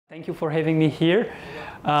Thank you for having me here.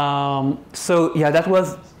 So yeah, that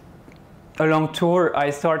was a long tour. I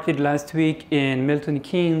started last week in Milton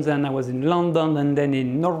Keynes, and I was in London, and then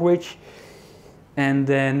in Norwich, and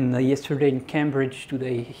then yesterday in Cambridge,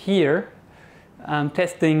 today here. I'm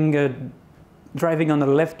testing driving on the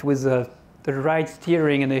left with the right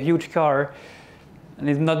steering in a huge car, and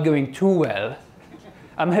it's not going too well.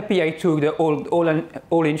 I'm happy I took the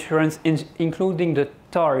all insurance, including the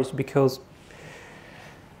tires, because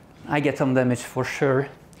I get some damage for sure.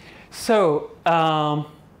 So, long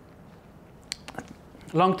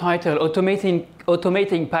title,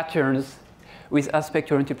 automating patterns with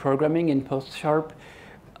aspect-oriented programming in PostSharp.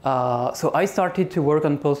 So I started to work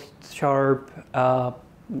on PostSharp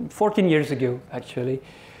 14 years ago, actually.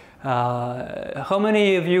 How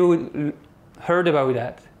many of you heard about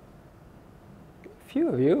that? A few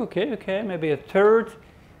of you, okay, maybe a third.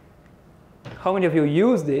 How many of you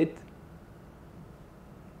used it?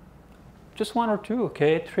 Just one or two,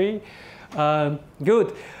 okay, three.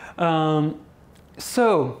 Good.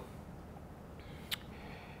 So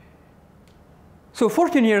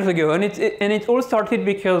 14 years ago, and it all started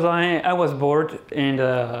because I was bored and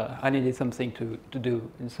I needed something to do,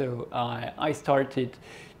 and so I started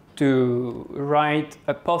to write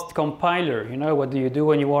a post compiler. You know, what do you do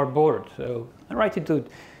when you are bored? So I write it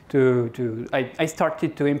I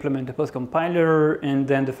started to implement a post compiler, and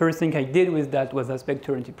then the first thing I did with that was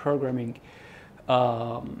aspect-oriented programming,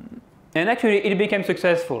 and actually it became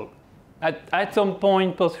successful. At some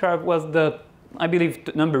point, PostSharp was I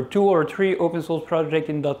believe, number 2 or 3 open source project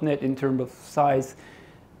in .NET in terms of size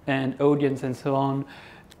and audience and so on.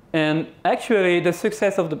 And actually, the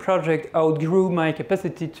success of the project outgrew my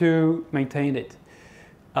capacity to maintain it.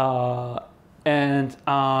 And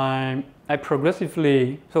I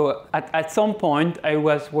progressively, so at some point, I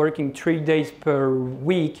was working 3 days per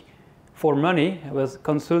week for money. I was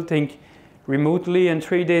consulting remotely, and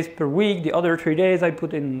 3 days per week. The other 3 days I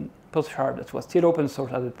put in PostSharp. That was still open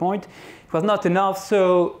source at that point. It was not enough,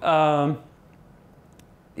 so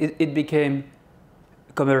it became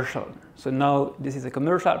commercial. So now this is a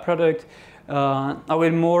commercial product. I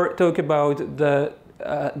will more talk about the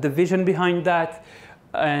vision behind that,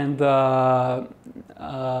 and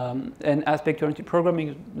aspect-oriented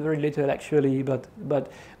programming, very little actually, but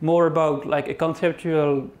more about like a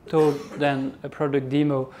conceptual talk than a product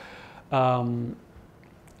demo.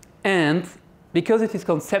 And because it is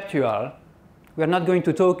conceptual, we are not going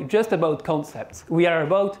to talk just about concepts. We are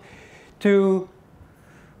about to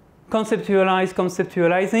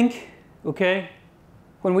conceptualizing, okay?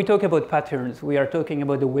 When we talk about patterns, we are talking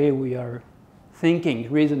about the way we are thinking,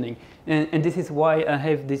 reasoning. And this is why I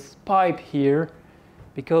have this pipe here,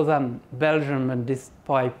 because I'm Belgian and this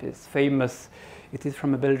pipe is famous. It is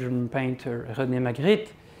from a Belgian painter, René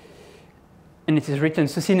Magritte. And it is written,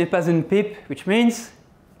 "Ceci n'est pas une pipe," which means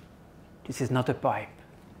this is not a pipe.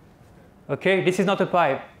 Okay, this is not a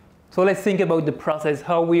pipe. So let's think about the process,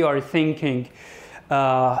 how we are thinking.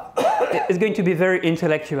 It's going to be very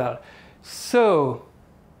intellectual. So,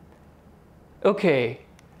 okay,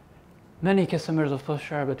 many customers of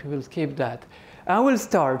PostSharp, but we will skip that. I will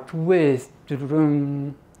start with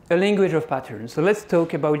a language of patterns. So let's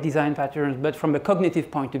talk about design patterns, but from a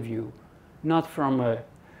cognitive point of view, not from a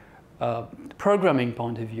programming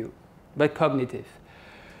point of view, but cognitive.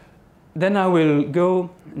 Then I will go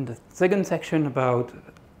in the second section about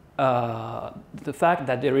the fact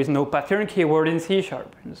that there is no pattern keyword in C#.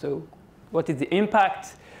 And so what is the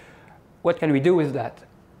impact? What can we do with that?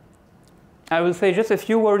 I will say just a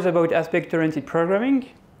few words about aspect-oriented programming,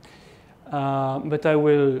 but I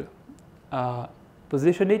will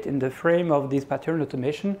position it in the frame of this pattern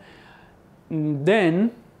automation. And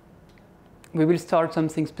then we will start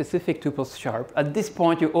something specific to PostSharp. At this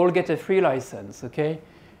point, you all get a free license, okay?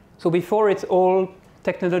 So before it's all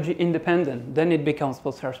technology independent, then it becomes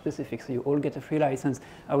PostSharp specific, so you all get a free license.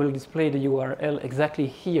 I will display the URL exactly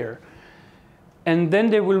here. And then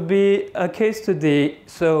there will be a case study,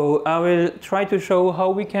 so I will try to show how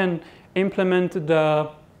we can implement the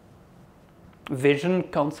vision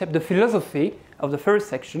concept, the philosophy of the first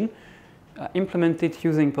section, implement it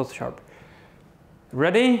using PostSharp.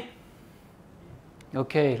 Ready?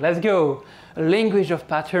 Okay, let's go. A language of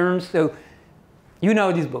patterns. So you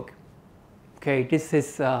know this book. Okay, this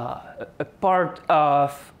is a part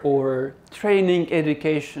of our training,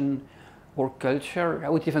 education, or culture. I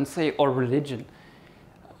would even say or religion.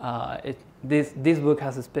 This book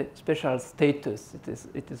has a special status.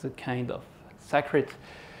 It is a kind of sacred,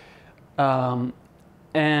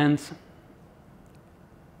 and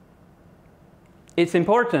it's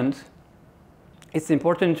important. It's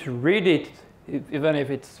important to read it, even if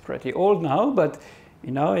it's pretty old now. But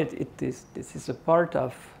You know, this is a part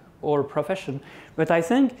of our profession. But I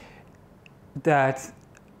think that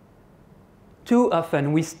too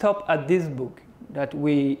often we stop at this book, that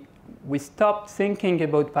we stop thinking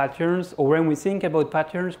about patterns, or when we think about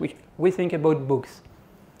patterns, we think about books.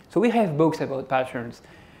 So we have books about patterns.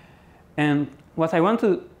 And what I want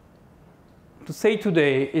to say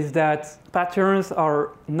today is that patterns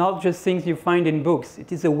are not just things you find in books.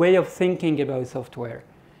 It is a way of thinking about software.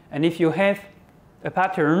 And if you have a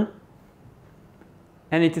pattern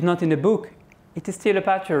and it is not in a book, it is still a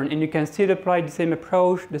pattern, and you can still apply the same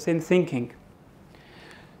approach, the same thinking.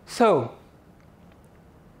 So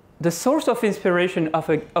the source of inspiration of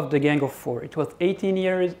the Gang of Four, it was 18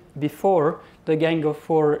 years before the Gang of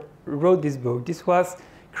Four wrote this book. This was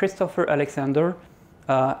Christopher Alexander,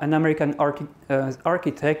 an American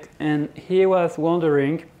architect, and he was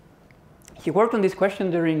wondering, he worked on this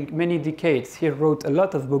question during many decades. He wrote a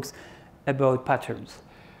lot of books about patterns.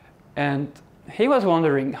 And he was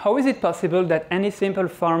wondering, how is it possible that any simple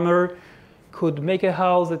farmer could make a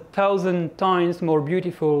house 1,000 times more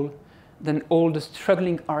beautiful than all the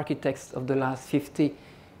struggling architects of the last 50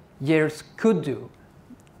 years could do?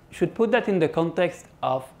 You should put that in the context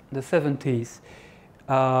of the 70s.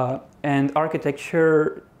 And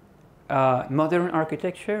architecture, modern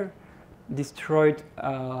architecture, destroyed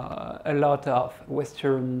a lot of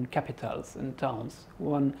Western capitals and towns.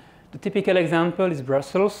 The typical example is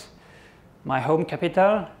Brussels, my home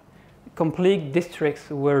capital. Complete districts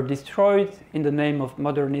were destroyed in the name of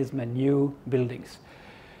modernism and new buildings.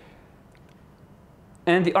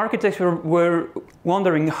 And the architects were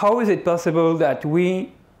wondering, how is it possible that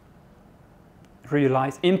we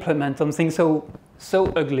implement something so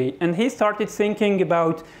ugly? And he started thinking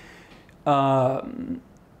about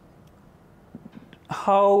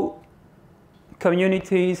how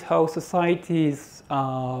communities, how societies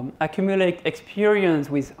accumulate experience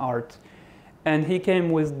with art. And he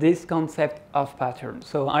came with this concept of pattern.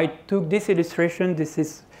 So I took this illustration. This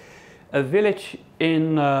is a village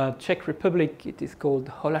in Czech Republic. It is called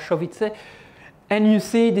Holaszovice. And you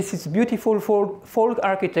see this is beautiful folk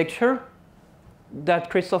architecture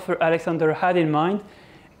that Christopher Alexander had in mind.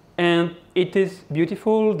 And it is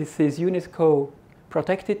beautiful. This is UNESCO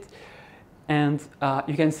protected. And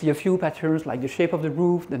you can see a few patterns, like the shape of the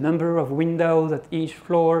roof, the number of windows at each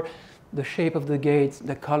floor, the shape of the gates,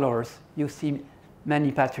 the colors. You see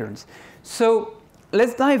many patterns. So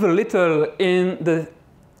let's dive a little in the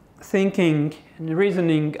thinking and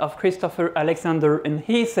reasoning of Christopher Alexander. And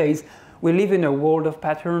he says we live in a world of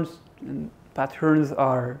patterns, and patterns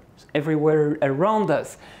are everywhere around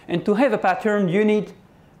us. And to have a pattern, you need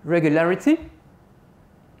regularity.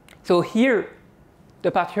 So here,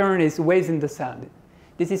 the pattern is waves in the sand.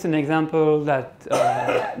 This is an example that,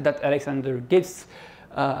 that Alexander gives.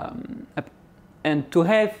 And to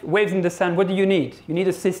have waves in the sand, what do you need? You need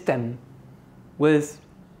a system with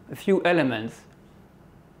a few elements.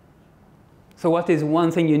 So what is one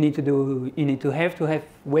thing you need to do? You need to have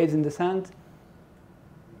waves in the sand?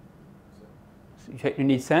 You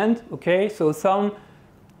need sand, okay? So some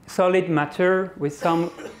solid matter with some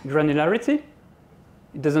granularity.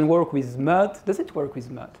 It doesn't work with mud. Does it work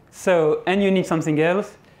with mud? So, and you need something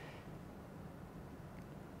else.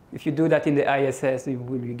 If you do that in the ISS,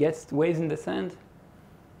 will you get waves in the sand?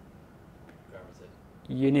 Gravity.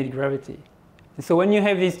 You need gravity. And so when you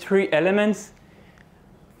have these three elements,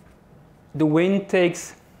 the wind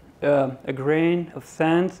takes a grain of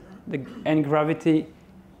sand, and gravity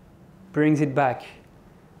brings it back.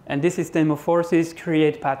 And this system of forces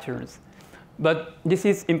create patterns. But this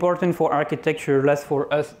is important for architecture, less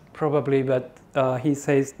for us probably, but he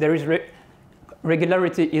says there is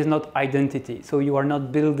regularity is not identity. So you are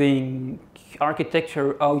not building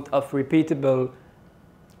architecture out of repeatable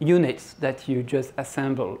units that you just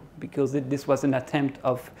assemble, because this was an attempt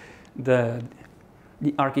of the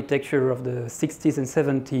architecture of the 60s and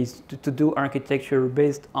 70s to do architecture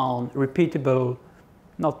based on repeatable,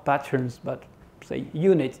 not patterns, but say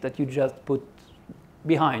units that you just put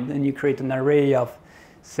behind, and you create an array of,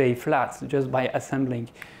 say, flats just by assembling.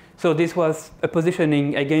 So this was a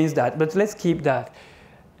positioning against that, but let's keep that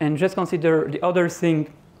and just consider the other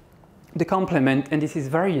thing, the complement, and this is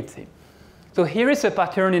variety. So here is a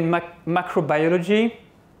pattern in macrobiology,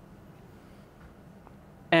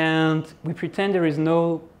 and we pretend there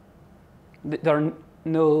are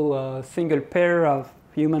no single pair of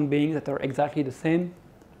human beings that are exactly the same.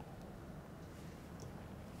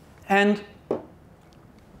 And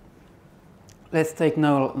let's take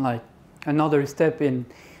now like another step in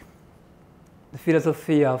the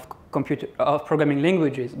philosophy of programming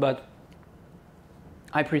languages, but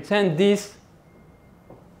I pretend this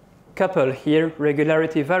couple here,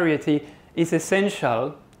 regularity, variety, is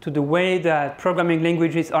essential to the way that programming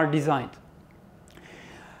languages are designed.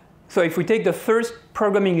 So if we take the first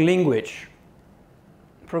programming language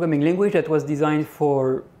that was designed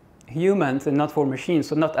for humans and not for machines,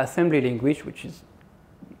 so not assembly language, which is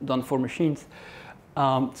done for machines.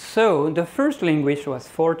 So the first language was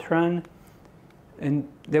Fortran, and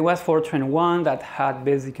there was Fortran 1 that had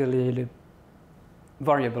basically the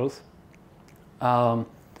variables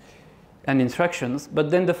and instructions,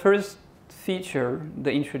 but then the first feature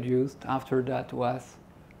they introduced after that was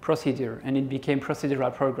procedure, and it became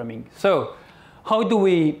procedural programming. So how do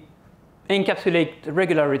we encapsulate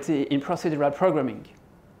regularity in procedural programming?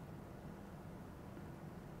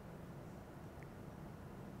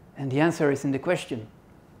 And the answer is in the question.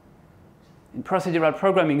 In procedural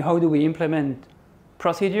programming, how do we implement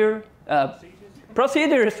procedure?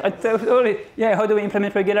 Procedures. Yeah, how do we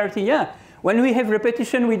implement regularity? Yeah, when we have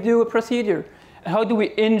repetition, we do a procedure. How do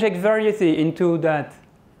we inject variety into that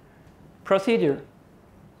procedure?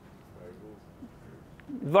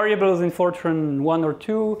 Variables in Fortran 1 or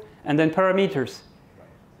 2, and then parameters.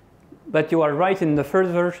 But you are right, in the first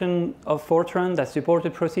version of Fortran that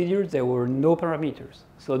supported procedures, there were no parameters.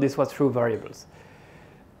 So this was through variables.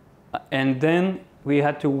 And then we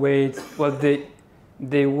had to wait. Well,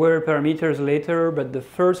 they were parameters later, but the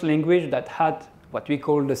first language that had what we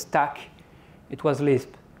call the stack, it was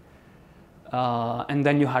Lisp. And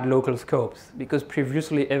then you had local scopes, because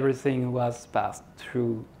previously everything was passed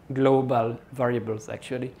through global variables,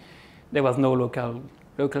 actually. There was no local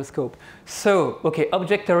scope. So, okay,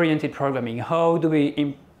 object-oriented programming. How do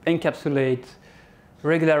we encapsulate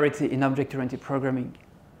regularity in object-oriented programming?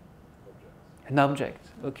 An object,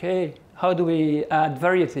 okay. How do we add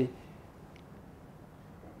variety?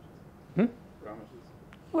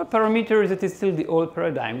 Well, parameters, it is still the old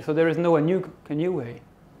paradigm, so there is no a new way.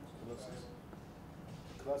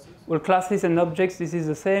 Well, classes and objects, this is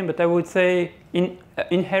the same, but I would say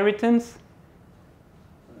inheritance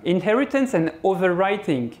and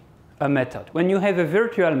overwriting a method. When you have a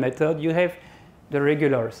virtual method, you have the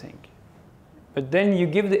regular thing. But then you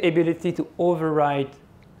give the ability to overwrite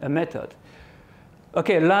a method.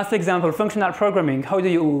 Okay, last example, functional programming. How do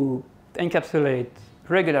you encapsulate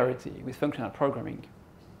regularity with functional programming?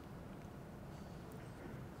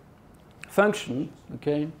 Function,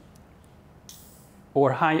 okay,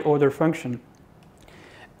 or high order function.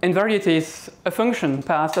 And variety is a function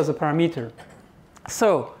passed as a parameter.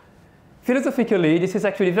 So philosophically, this is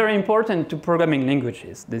actually very important to programming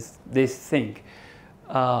languages, this thing.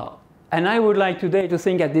 And I would like today to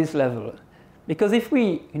think at this level. Because if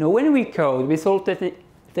we, when we code, we solve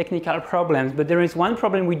technical problems, but there is one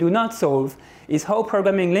problem we do not solve, is how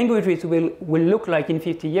programming languages will look like in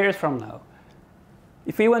 50 years from now.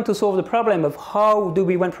 If we want to solve the problem of how do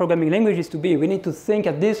we want programming languages to be, we need to think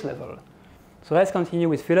at this level. So let's continue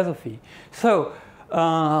with philosophy. So,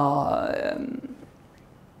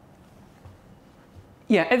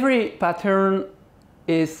 yeah, every pattern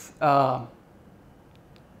is a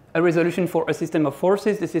resolution for a system of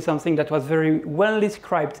forces. This is something that was very well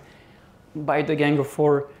described by the Gang of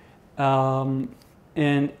Four. And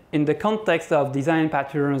in the context of design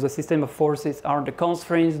patterns, the system of forces are the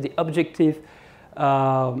constraints, the objective,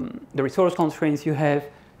 the resource constraints you have.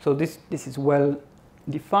 So this is well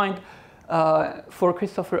defined. For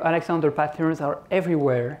Christopher Alexander, patterns are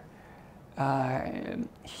everywhere.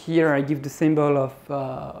 Here I give the symbol of,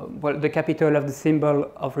 well, the capital of the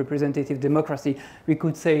symbol of representative democracy. We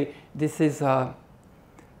could say this is a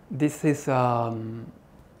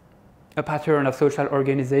pattern of social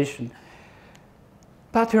organization.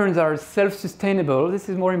 Patterns are self-sustainable. This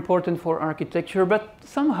is more important for architecture, but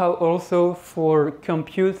somehow also for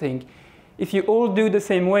computing. If you all do the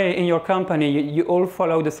same way in your company, you all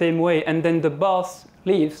follow the same way, and then the boss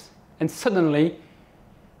leaves, and suddenly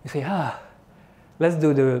you say, let's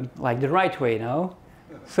do the right way now.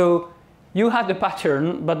 So you had the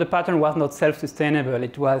pattern, but the pattern was not self-sustainable.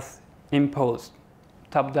 It was imposed,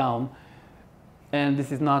 top-down. And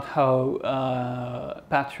this is not how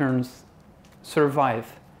patterns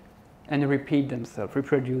survive and repeat themselves,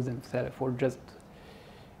 reproduce themselves, or just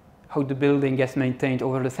how the building gets maintained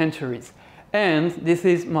over the centuries. And this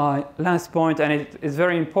is my last point, and it is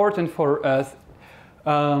very important for us.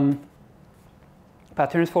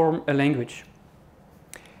 Patterns form a language.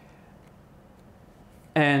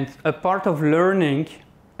 And a part of learning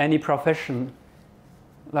any profession,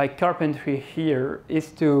 like carpentry here,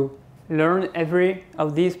 is to learn every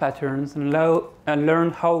of these patterns and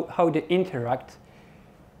learn how they interact.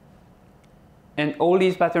 And all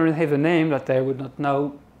these patterns have a name that I would not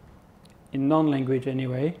know in non-language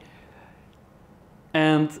anyway.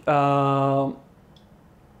 And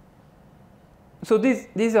so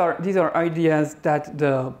these are ideas that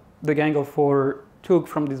the Gang of Four took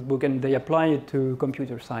from this book, and they apply it to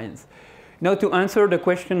computer science. Now, to answer the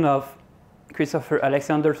question of Christopher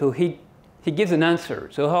Alexander, so he gives an answer.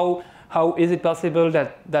 So how is it possible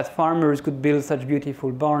that farmers could build such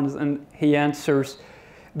beautiful barns? And he answers,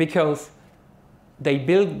 because they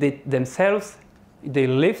built it themselves, they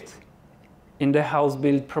lived in the house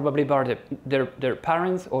built probably by their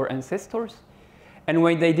parents or ancestors. And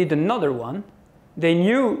when they did another one, they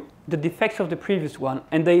knew the defects of the previous one,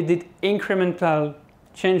 and they did incremental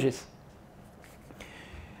changes.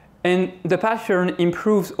 And the pattern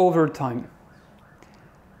improves over time.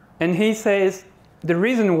 And he says the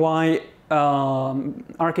reason why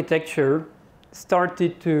architecture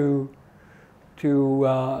started to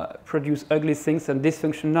produce ugly things and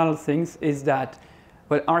dysfunctional things is that,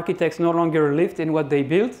 well, architects no longer lived in what they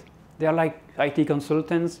built. They are like IT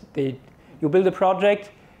consultants. You build a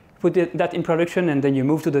project, put that in production, and then you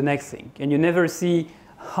move to the next thing. And you never see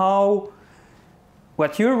how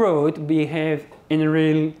what you wrote behaved in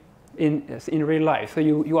real life. So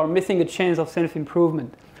you are missing a chance of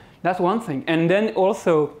self-improvement. That's one thing. And then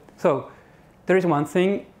also, so there is one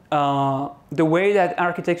thing. The way that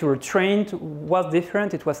architects were trained was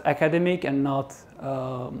different. It was academic and not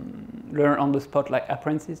learn on the spot like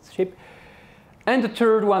apprenticeship. And the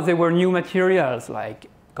third was there were new materials like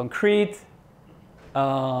concrete,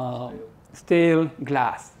 steel,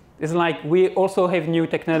 glass. It's like we also have new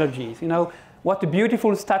technologies. You know, what a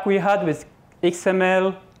beautiful stack we had with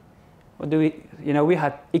XML. What do we? You know, we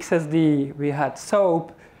had XSD, we had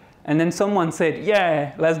SOAP, and then someone said,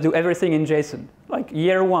 "Yeah, let's do everything in JSON." Like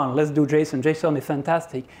year one, let's do JSON. JSON is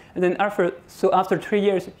fantastic. And then after 3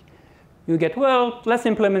 years, you get, well, let's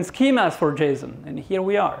implement schemas for JSON. And here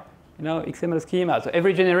we are, you know, XML schema. So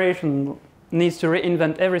every generation needs to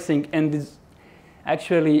reinvent everything, and this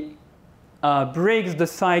actually breaks the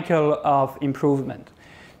cycle of improvement.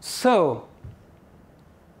 So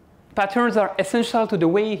patterns are essential to the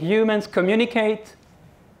way humans communicate,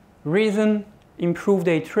 reason, improve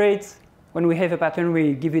their traits. When we have a pattern,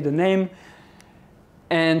 we give it a name.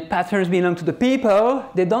 And patterns belong to the people.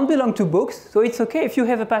 They don't belong to books. So it's OK if you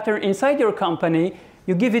have a pattern inside your company,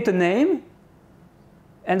 you give it a name.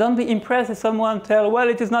 And don't be impressed if someone tells, well,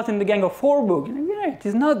 it is not in the Gang of Four book. Yeah, it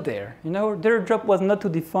is not there. You know, their job was not to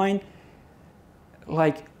define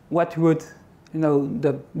like what would, you know,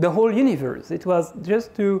 the whole universe. It was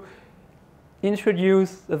just to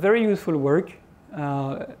introduce a very useful work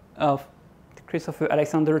of Christopher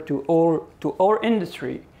Alexander to our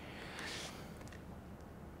industry.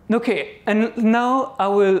 Okay, and now I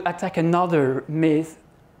will attack another myth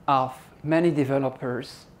of many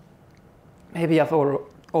developers, maybe of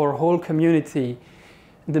our whole community.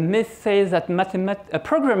 The myth says that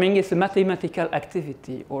programming is a mathematical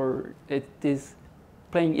activity, or it is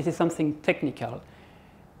something technical.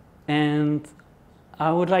 And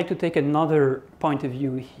I would like to take another point of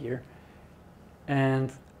view here.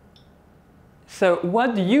 And so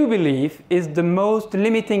what do you believe is the most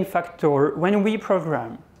limiting factor when we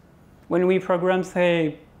program? When we program,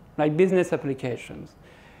 say, like business applications,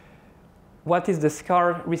 what is the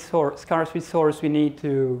scarce resource we need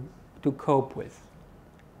to cope with?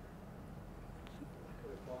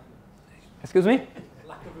 Excuse me?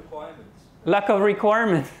 Lack of requirements. Lack of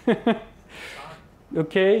requirements.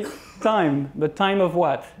 Okay, time. But time of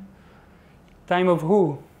what? Time of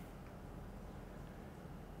who?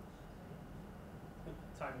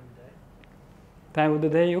 Time of the day. Time of the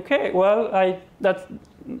day. Okay. Well,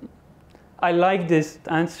 I like this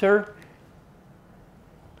answer.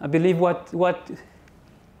 I believe what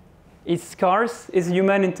is scarce is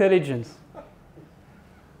human intelligence.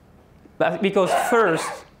 But because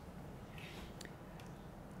first,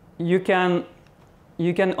 you can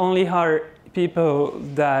only hire people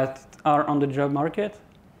that are on the job market.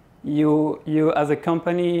 You as a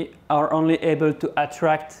company are only able to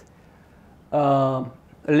attract a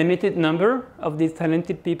limited number of these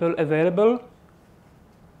talented people available.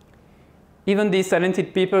 Even these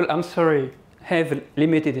talented people, I'm sorry, have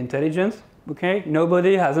limited intelligence. Okay,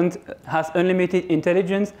 nobody has unlimited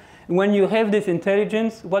intelligence. When you have this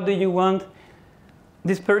intelligence, what do you want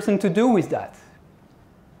this person to do with that?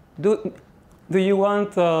 Do you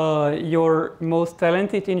want your most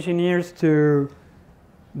talented engineers to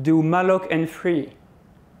do malloc and free?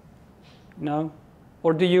 No?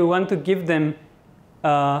 Or do you want to give them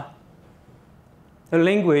a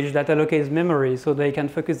language that allocates memory so they can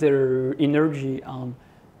focus their energy on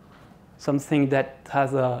something that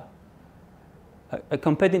has a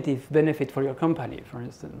competitive benefit for your company, for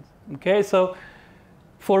instance? Okay, so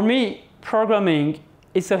for me, programming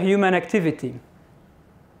is a human activity.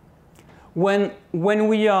 When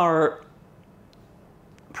we are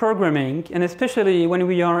programming, and especially when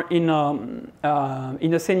we are in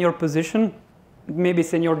a senior position, maybe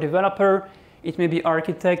senior developer, it may be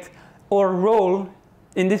architect, our role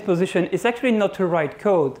in this position is actually not to write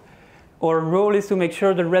code. Our role is to make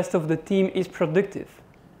sure the rest of the team is productive.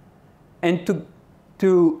 And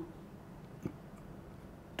to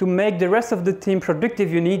make the rest of the team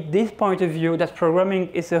productive, you need this point of view that programming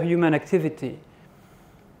is a human activity.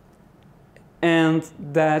 And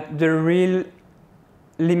that the real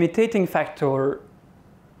limiting factor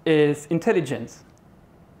is intelligence.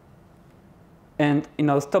 And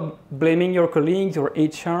stop blaming your colleagues or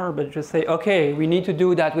HR, but just say, okay, we need to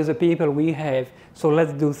do that with the people we have, so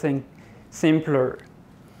let's do things simpler.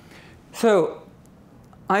 So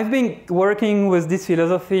I've been working with this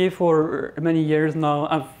philosophy for many years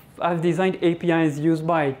now. I've designed APIs used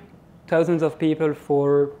by thousands of people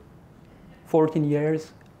for 14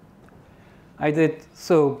 years.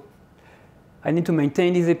 I need to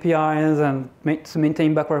maintain these APIs and to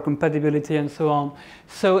maintain backward compatibility and so on.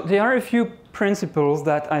 So there are a few principles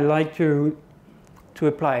that I like to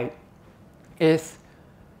apply.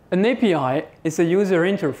 An API is a user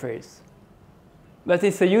interface. But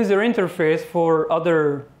it's a user interface for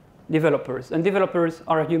other developers, and developers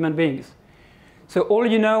are human beings. So all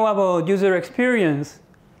you know about user experience,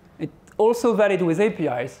 it's also valid with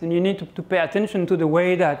APIs, and you need to pay attention to the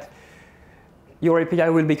way that your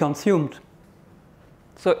API will be consumed.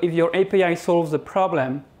 So if your API solves a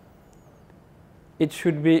problem, it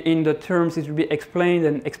should be in the terms, it should be explained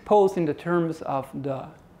and exposed in the terms of the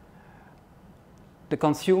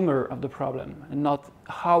consumer of the problem, and not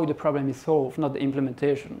how the problem is solved, not the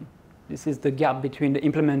implementation. This is the gap between the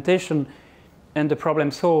implementation and the problem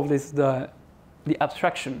solved, is the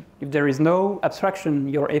abstraction. If there is no abstraction,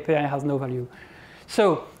 your API has no value.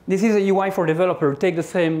 So this is a UI for developer. Take the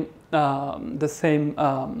same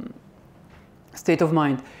state of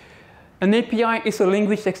mind. An API is a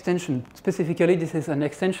language extension. Specifically, this is an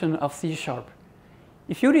extension of C#.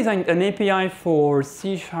 If you design an API for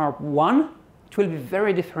C#1, it will be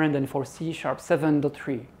very different than for C#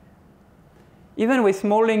 7.3. Even with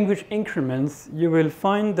small language increments, you will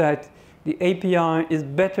find that the API is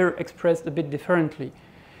better expressed a bit differently.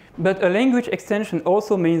 But a language extension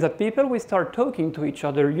also means that people will start talking to each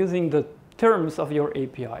other using the terms of your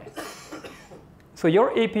API. So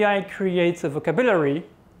your API creates a vocabulary.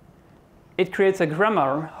 It creates a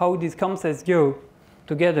grammar, how these concepts go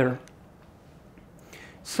together.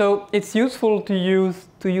 So it's useful to use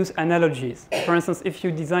analogies. For instance, if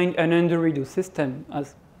you design an under-redo system,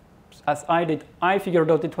 as I did, I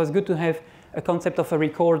figured out it was good to have a concept of a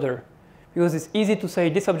recorder, because it's easy to say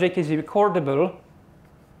this object is recordable,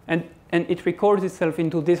 and it records itself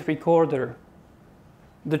into this recorder.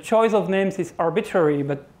 The choice of names is arbitrary,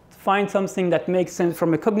 but find something that makes sense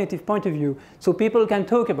from a cognitive point of view, so people can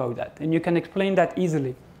talk about that, and you can explain that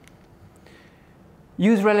easily.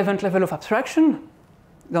 Use relevant level of abstraction.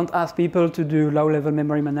 Don't ask people to do low-level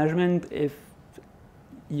memory management if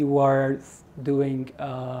you are doing,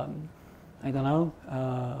 I don't know,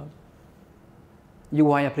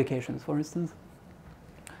 UI applications, for instance.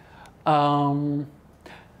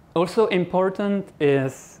 Also important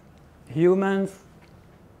is humans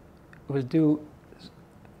will do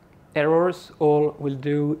errors, all will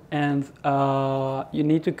do, and you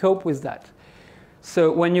need to cope with that. So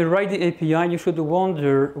when you write the API, you should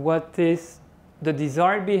wonder what is the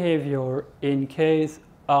desired behavior in case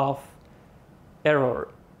of error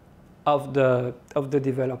of the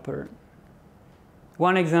developer.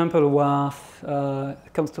 One example was,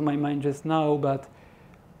 comes to my mind just now, but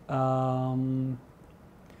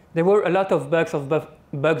there were a lot of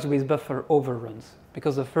bugs with buffer overruns,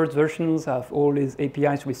 because the first versions of all these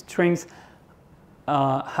APIs with strings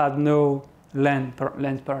had no length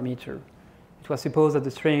parameter. It was supposed that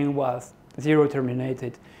the string was 0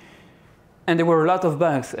 terminated. And there were a lot of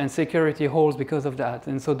bugs and security holes because of that.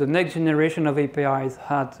 And so the next generation of APIs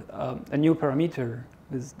had a new parameter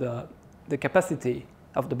with the capacity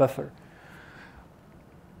of the buffer.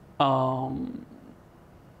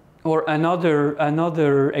 Or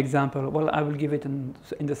another example, well, I will give it in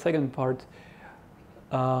the second part.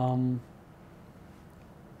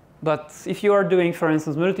 But if you are doing, for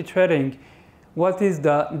instance, multi-threading, what is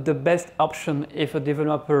the best option if a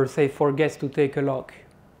developer, say, forgets to take a lock?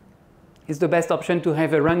 Is the best option to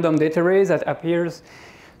have a random data array that appears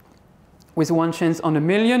with 1 chance on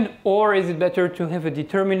 1,000,000, or is it better to have a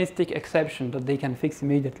deterministic exception that they can fix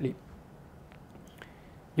immediately?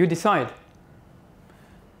 You decide.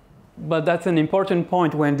 But that's an important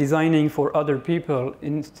point when designing for other people,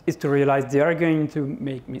 is to realize they are going to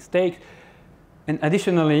make mistakes. And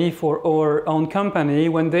additionally, for our own company,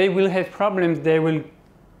 when they will have problems, they will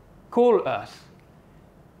call us.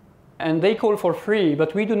 And they call for free,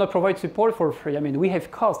 but we do not provide support for free. I mean, we have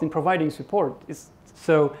cost in providing support.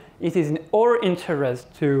 So it is in our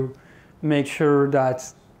interest to make sure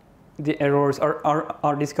that the errors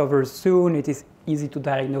are discovered soon, it is easy to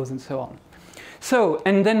diagnose, and so on. So,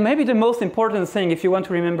 and then maybe the most important thing, if you want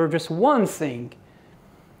to remember just one thing,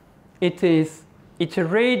 it is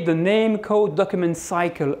iterate the name code document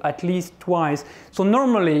cycle at least twice. So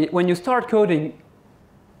normally, when you start coding,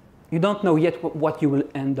 you don't know yet what you will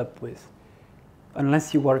end up with,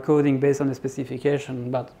 unless you are coding based on the specification.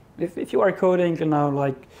 But if you are coding, you know,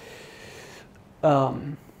 like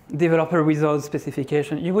developer without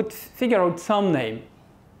specification, you would figure out some name.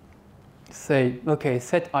 Say, okay,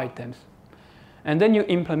 set items. And then you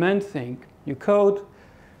implement things, you code,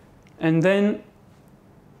 and then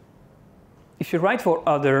if you write for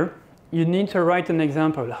other, you need to write an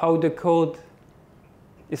example, how the code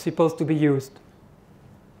is supposed to be used.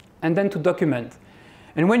 And then to document.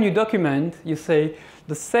 And when you document, you say,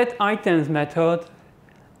 the set items method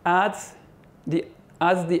adds the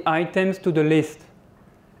items to the list.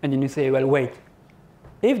 And then you say, well, wait.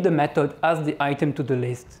 If the method adds the item to the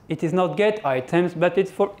list, it is not get items, but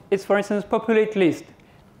it's for instance, populate list.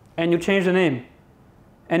 And you change the name.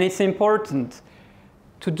 And it's important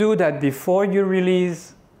to do that before you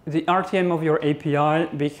release the RTM of your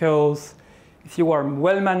API, because if you are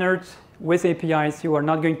well-mannered with APIs, you are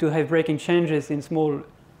not going to have breaking changes in small,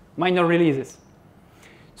 minor releases.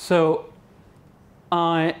 So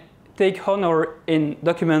I take honor in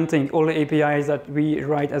documenting all the APIs that we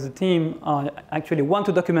write as a team. I actually want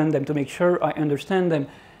to document them to make sure I understand them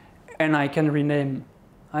and I can rename.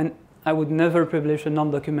 And I would never publish a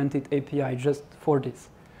non-documented API just for this.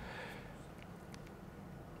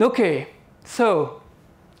 Okay, so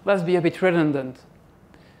let's be a bit redundant.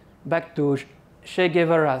 Back to Che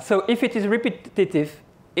Guevara. So if it is repetitive,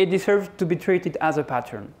 it deserves to be treated as a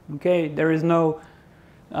pattern. Okay, there is no,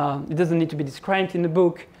 it doesn't need to be described in the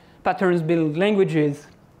book. Patterns build languages.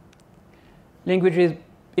 Languages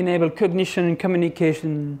enable cognition,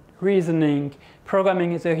 communication, reasoning.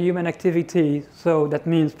 Programming is a human activity, so that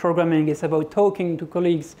means programming is about talking to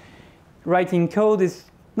colleagues. Writing code is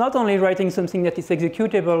not only writing something that is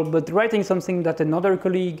executable, but writing something that another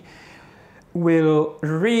colleague will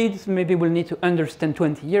read, maybe will need to understand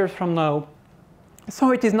 20 years from now.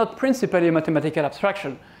 So it is not principally a mathematical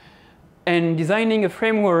abstraction. And designing a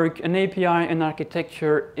framework, an API, an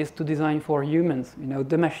architecture is to design for humans. You know,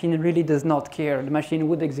 the machine really does not care. The machine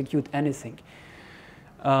would execute anything.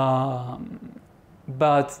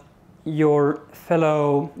 But your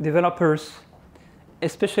fellow developers,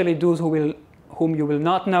 especially those whom you will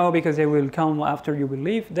not know because they will come after you will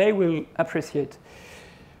leave, they will appreciate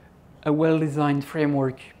a well-designed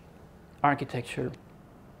framework architecture.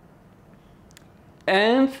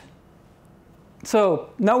 And so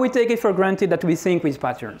now we take it for granted that we think with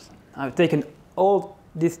patterns. I've taken all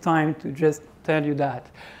this time to just tell you that.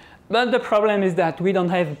 But the problem is that we don't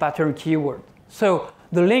have a pattern keyword. So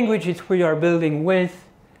the languages we are building with,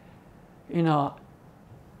 you know,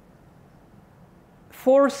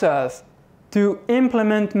 force us to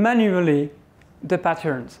implement manually the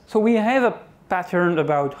patterns. So we have a pattern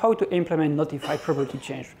about how to implement notify property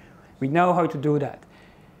change. We know how to do that.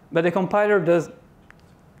 But the compiler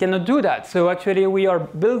cannot do that. So actually we are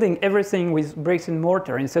building everything with bricks and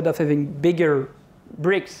mortar instead of having bigger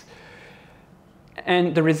bricks.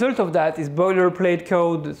 And the result of that is boilerplate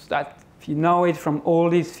code that, if you know it from all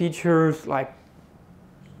these features like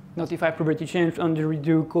notify property change, undo,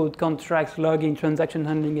 redo, code contracts, logging, transaction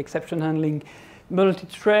handling, exception handling,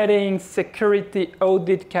 multi-threading, security,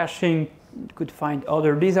 audit, caching, you could find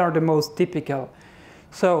other. These are the most typical.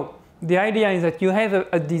 So the idea is that you have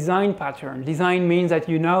a design pattern. Design means that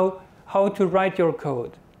you know how to write your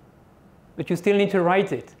code, but you still need to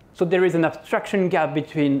write it. So there is an abstraction gap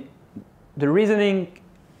between the reasoning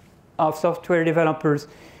of software developers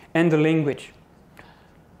and the language.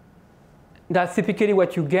 That's typically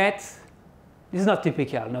what you get. This is not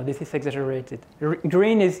typical. No, this is exaggerated.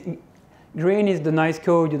 Green is the nice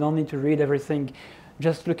code. You don't need to read everything.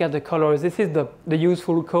 Just look at the colors. This is the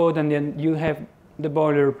useful code, and then you have the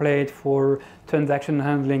boilerplate for transaction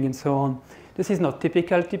handling and so on. This is not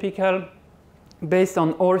typical. Typical, based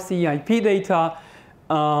on our CIP data,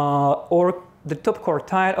 or the top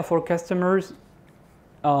quartile of our customers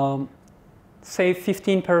save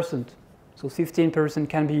 15%. So 15%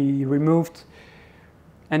 can be removed,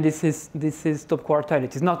 and this is top quartile.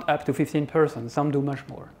 It is not up to 15%. Some do much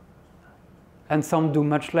more. and some do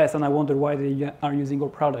much less, and I wonder why they are using our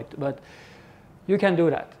product, but you can do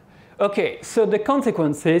that. Okay, so the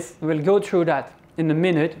consequences, we'll go through that in a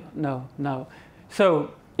minute. No.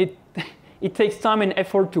 So it takes time and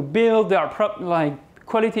effort to build. There are like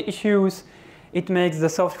quality issues. It makes the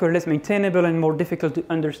software less maintainable and more difficult to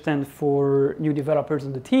understand for new developers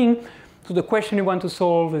in the team. So the question we want to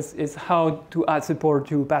solve is how to add support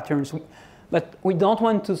to patterns. But we don't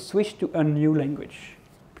want to switch to a new language.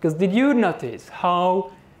 Because did you notice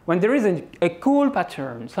how when there is a cool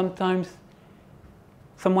pattern, sometimes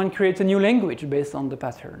someone creates a new language based on the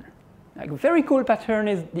pattern. Like a very cool pattern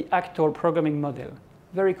is the actor programming model.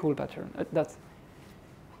 Very cool pattern.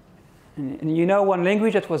 And you know one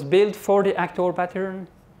language that was built for the actor pattern?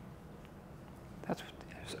 That's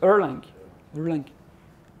Erlang. Erlang.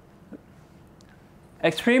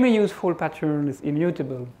 Extremely useful pattern is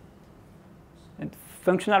immutable. And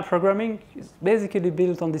functional programming is basically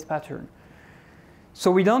built on this pattern.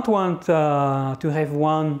 So we don't want to have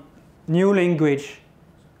one new language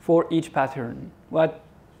for each pattern. What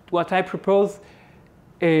I propose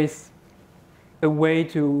is a way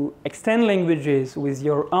to extend languages with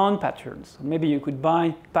your own patterns. Maybe you could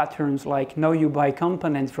buy patterns like now you buy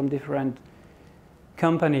components from different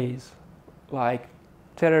companies like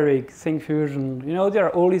Telerik, Syncfusion. You know, there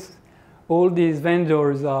are all these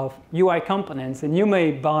vendors of UI components, and you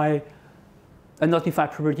may buy a notify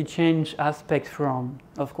property change aspect from,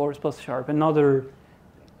 of course, PostSharp, another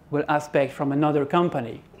aspect from another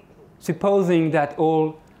company, supposing that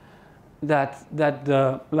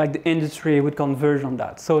like the industry would converge on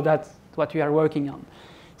that. So that's what we are working on.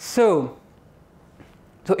 So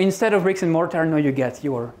instead of bricks and mortar, now you get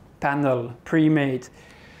your panel pre-made.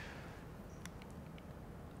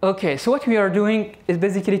 Okay, so what we are doing is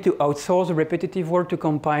basically to outsource the repetitive work to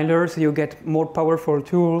compilers, so you get more powerful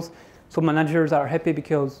tools. So managers are happy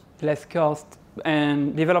because less cost,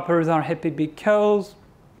 and developers are happy because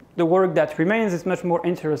the work that remains is much more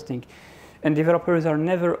interesting. And developers are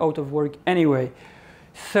never out of work anyway.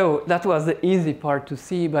 So that was the easy part to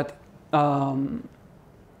see, but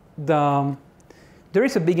there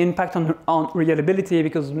is a big impact on reliability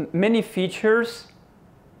because many features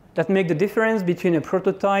that make the difference between a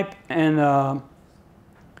prototype and a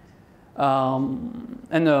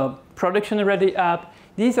production-ready app,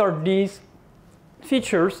 these are these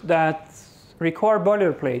features that require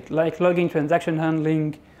boilerplate, like logging, transaction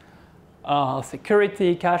handling,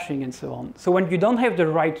 security, caching, and so on. So when you don't have the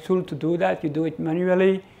right tool to do that, you do it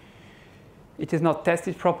manually. It is not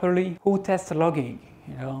tested properly. Who tests logging?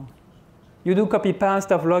 You know, you do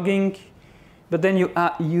copy-paste of logging, but then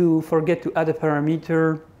you forget to add a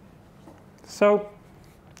parameter. So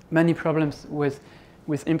many problems with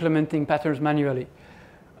implementing patterns manually.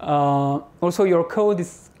 Also, your code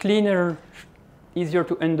is cleaner, easier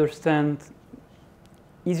to understand,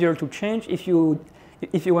 easier to change. If you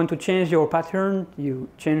want to change your pattern, you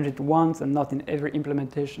change it once and not in every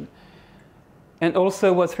implementation. And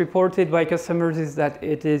also what's reported by customers is that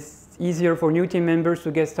it is easier for new team members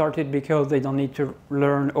to get started because they don't need to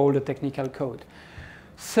learn all the technical code.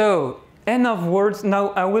 So, enough words. Now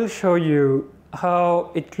I will show you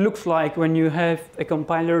how it looks like when you have a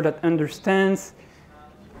compiler that understands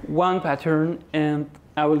one pattern, and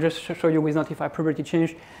I will just show you with notify property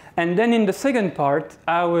change. And then in the second part,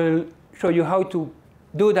 I will show you how to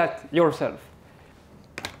do that yourself.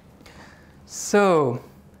 So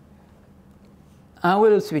I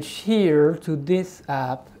will switch here to this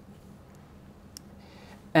app,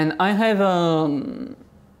 and I have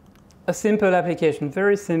a simple application,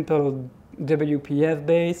 very simple, WPF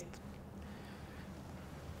based.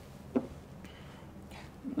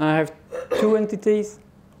 I have two entities,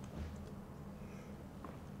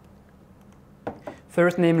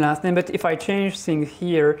 first name, last name, but if I change things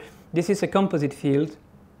here, this is a composite field.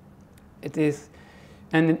 It is,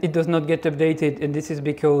 and it does not get updated, and this is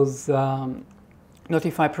because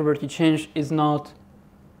notify property change is not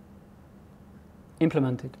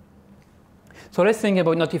implemented. So let's think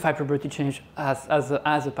about notify property change as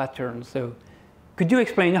a pattern. So could you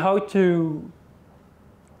explain how to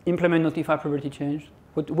implement notify property change?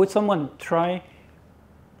 Would someone try?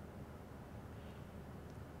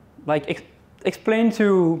 Like explain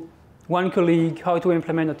to one colleague how to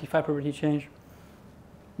implement notify property change.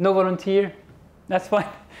 No volunteer? That's fine.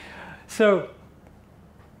 So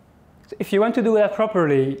if you want to do that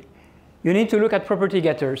properly, you need to look at property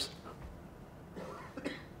getters.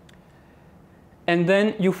 And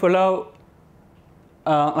then you follow,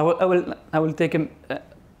 I will take an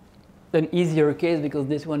easier case because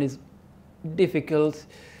this one is difficult.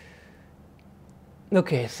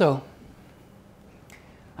 Okay, so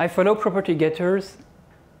I follow property getters,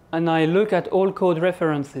 and I look at all code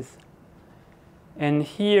references. And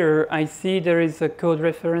here I see there is a code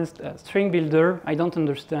reference, a string builder. I don't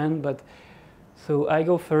understand, but so I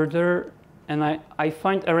go further and I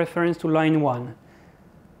find a reference to line 1.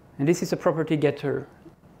 And this is a property getter.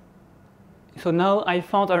 So now I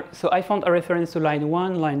found a reference to line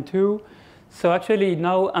 1, line 2. So actually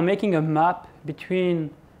now I'm making a map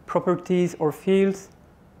between properties or fields.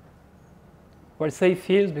 Well, I say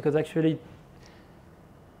fields because actually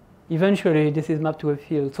eventually this is mapped to a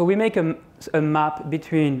field. So we make a map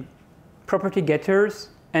between property getters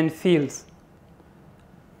and fields.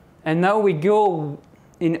 And now we go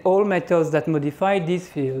in all methods that modify these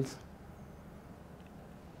fields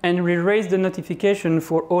and we raise the notification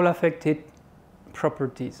for all affected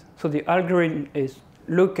properties. So the algorithm is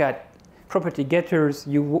look at property getters,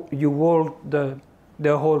 you walk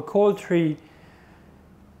the whole call tree,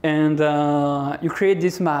 and you create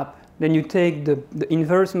this map. Then you take the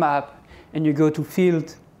inverse map and you go to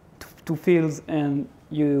fields and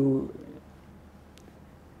you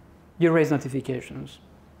raise notifications.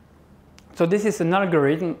 So this is an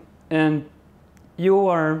algorithm, and if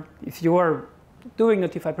you are doing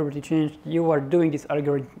notify property change, you are doing this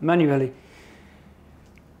algorithm manually.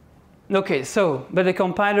 Okay, so, but the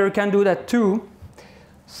compiler can do that too.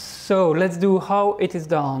 So let's do how it is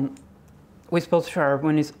done with PostSharp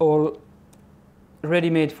when it's all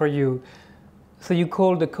ready-made for you. So you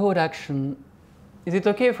call the code action. Is it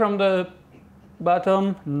okay from the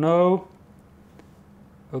bottom? No.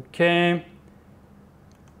 Okay.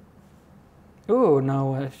 Oh,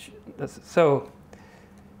 no. So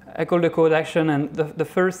I call the code action, and the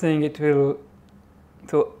first thing it will,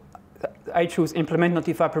 so I choose implement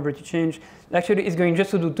notify property change. Actually, it's going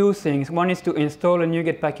just to do two things. One is to install a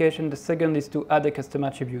NuGet package, and the second is to add a custom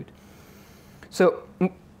attribute. So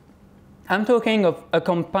I'm talking of a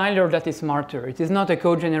compiler that is smarter. It is not a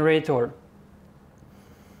code generator.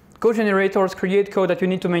 Code generators create code that you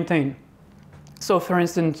need to maintain. So for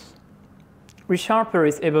instance, ReSharper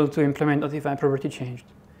is able to implement notify property change.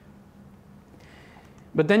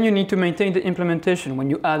 But then you need to maintain the implementation. When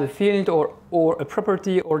you add a field or a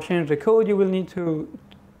property or change the code, you will need to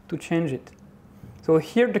change it. So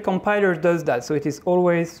here the compiler does that. So it is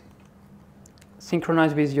always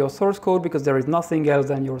synchronized with your source code because there is nothing else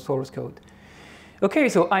than your source code. Okay,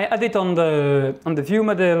 so I add it on the view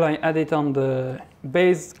model. I add it on the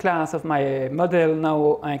base class of my model.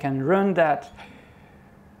 Now I can run that,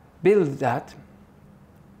 build that.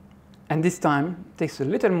 And this time it takes a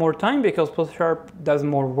little more time because PostSharp does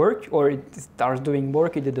more work, or it starts doing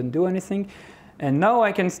work, it didn't do anything. And now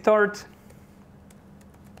I can start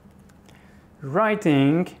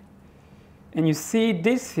writing, and you see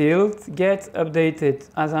this field gets updated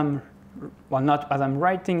as I'm, well, not as I'm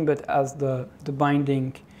writing, but as the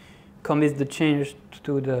binding commits the change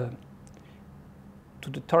to the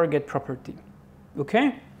target property.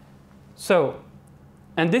 Okay? So,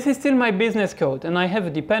 and this is still my business code, and I have a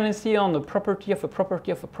dependency on the property of a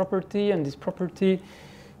property of a property, and this property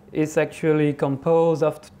is actually composed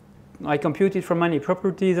of, I compute it from many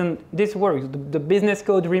properties, and this works. The business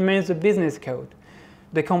code remains the business code.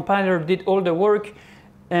 The compiler did all the work,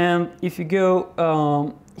 and if you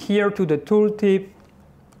go here to the tooltip,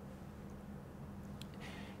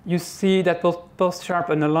 you see that PostSharp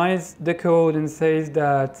analyzes the code and says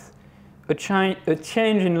that a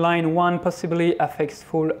change in line 1 possibly affects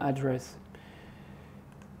full address.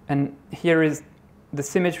 And here is the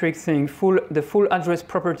symmetric thing. The full address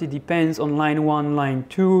property depends on line 1, line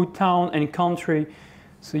 2, town, and country.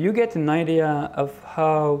 So you get an idea of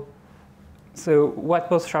how, so what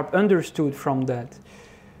PostSharp understood from that.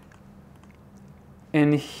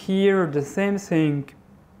 And here the same thing.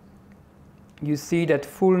 You see that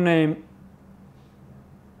full name,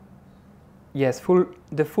 yes,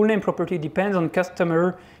 the full name property depends on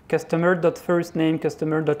customer, customer.firstname,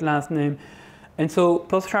 customer.lastname. And so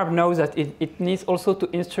PostSharp knows that it needs also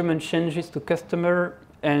to instrument changes to customer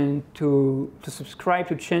and to subscribe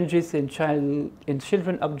to changes in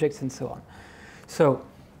children objects and so on. So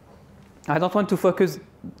I don't want to focus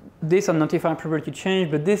this on notify property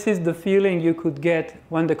change, but this is the feeling you could get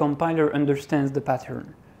when the compiler understands the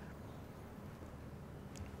pattern.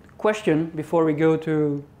 Question before we go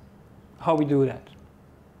to how we do that.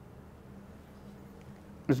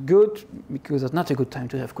 It's good because it's not a good time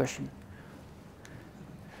to have questions.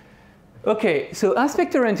 Okay, so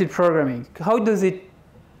aspect-oriented programming. How does it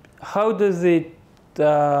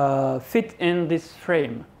fit in this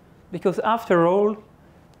frame? Because after all,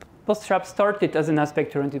 PostSharp started as an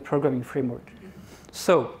aspect-oriented programming framework.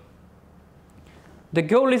 So the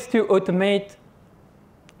goal is to automate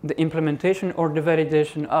the implementation or the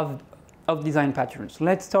validation of of design patterns.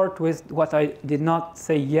 Let's start with what I did not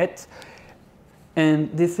say yet, and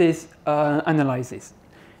this is analysis.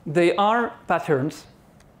 They are patterns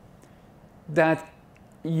that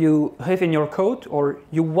you have in your code, or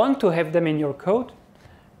you want to have them in your code,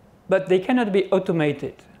 but they cannot be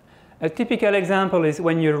automated. A typical example is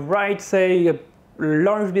when you write, say, a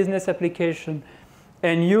large business application,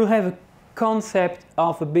 and you have a concept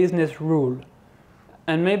of a business rule.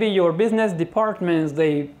 And maybe your business departments,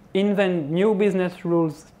 they invent new business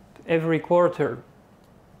rules every quarter,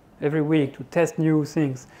 every week to test new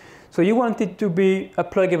things. So you want it to be a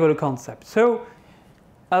pluggable concept. So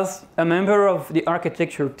as a member of the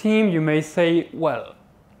architecture team, you may say, well,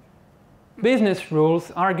 business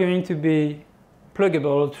rules are going to be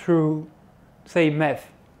pluggable through, say, MEF,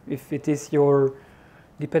 if it is your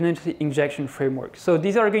dependency injection framework. So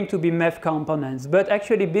these are going to be MEF components, but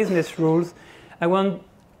actually business rules, I want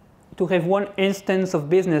to have one instance of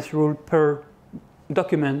business rule per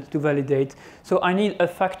document to validate. So I need a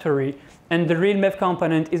factory, and the real MEF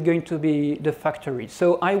component is going to be the factory.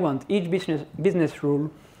 So I want each business rule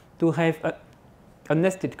to have a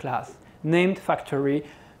nested class named factory.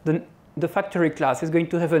 The factory class is going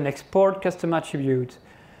to have an export custom attribute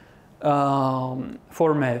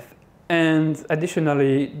for MEF. And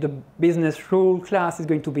additionally, the business rule class is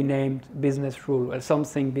going to be named business rule, or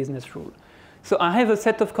something business rule. So I have a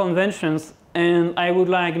set of conventions, and I would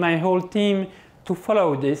like my whole team to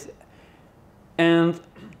follow this. And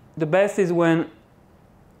the best is when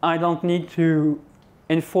I don't need to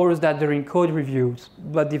enforce that during code reviews,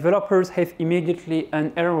 but developers have immediately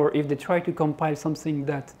an error if they try to compile something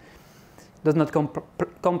that does not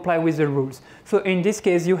comply with the rules. So in this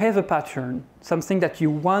case, you have a pattern, something that you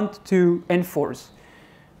want to enforce.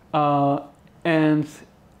 And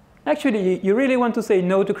actually, you really want to say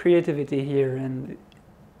no to creativity here, and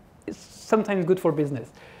it's sometimes good for business.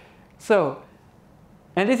 So,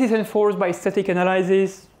 and this is enforced by static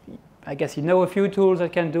analysis. I guess you know a few tools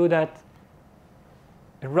that can do that.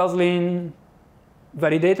 Roslyn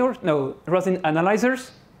validators, no, Roslyn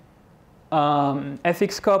analyzers.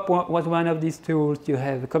 FXCOP was one of these tools. You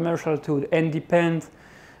have a commercial tool, NDepend,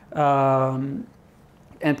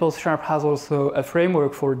 and PostSharp has also a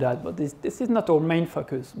framework for that. But this is not our main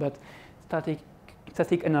focus. But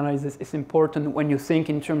static analysis is important when you think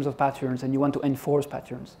in terms of patterns and you want to enforce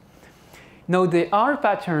patterns. Now, there are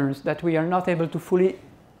patterns that we are not able to fully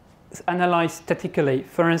analyze statically.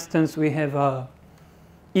 For instance, we have a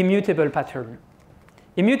immutable pattern.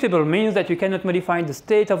 Immutable means that you cannot modify the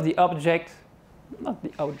state of the object, not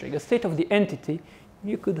the object, the state of the entity.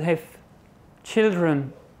 You could have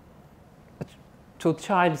children, to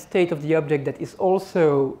child state of the object that is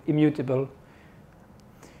also immutable.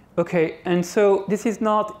 Okay, and so this is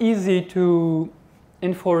not easy to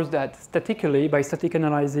enforce that statically by static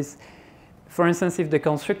analysis. For instance, if the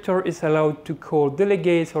constructor is allowed to call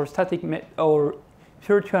delegates or static or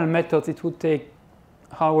virtual methods, it would take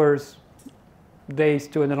hours, days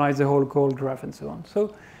to analyze the whole call graph and so on.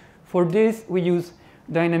 So for this, we use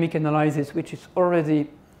dynamic analysis, which is already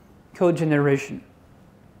code generation.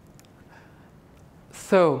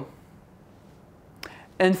 So,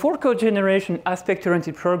 and for code generation,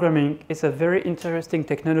 aspect-oriented programming is a very interesting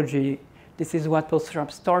technology. This is what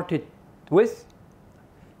PostSharp started with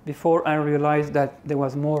before I realized that there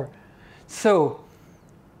was more. So,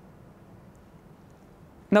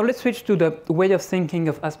 now let's switch to the way of thinking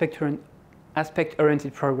of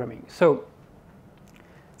aspect-oriented programming. So,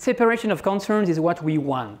 separation of concerns is what we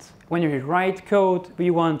want. When you write code, we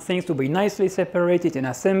want things to be nicely separated in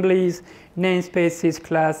assemblies, namespaces,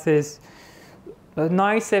 classes. A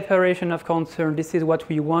nice separation of concern, this is what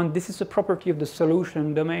we want. This is a property of the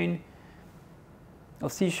solution domain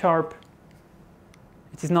of C#.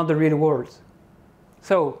 It is not the real world.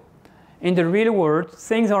 So, in the real world,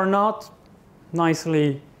 things are not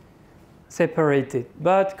nicely separated,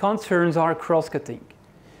 but concerns are cross-cutting.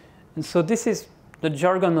 And so this is the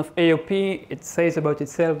jargon of AOP. It says about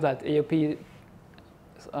itself that AOP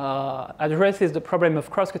addresses the problem of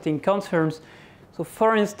cross-cutting concerns. So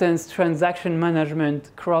for instance, transaction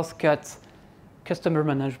management cross-cuts customer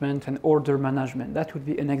management and order management. That would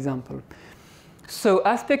be an example. So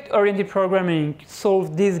aspect-oriented programming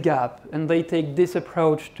solves this gap, and they take this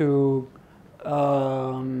approach to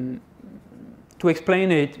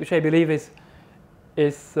explain it, which I believe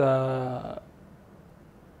is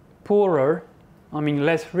poorer, I mean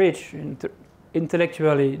less rich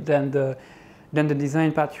intellectually than the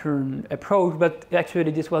design pattern approach, but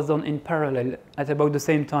actually this was done in parallel at about the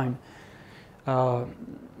same time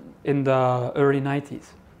in the early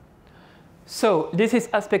 90s. So this is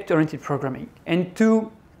aspect-oriented programming. And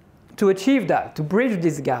to achieve that, to bridge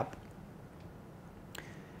this gap,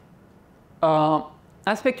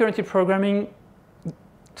 Aspect-oriented programming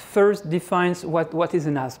first defines what is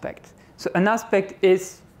an aspect. So an aspect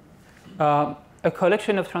is a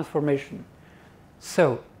collection of transformation.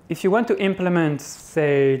 So if you want to implement,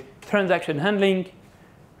 say, transaction handling,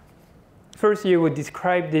 first you would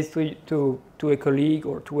describe this to a colleague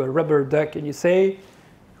or to a rubber duck, and you say,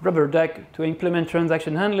 rubber duck, to implement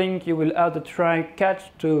transaction handling, you will add a try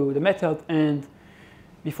catch to the method, and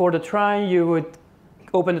before the try, you would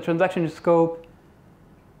open the transaction scope.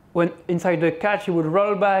 When inside the catch, you would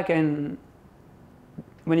roll back, and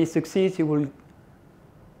when it succeeds, you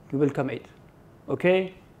will commit.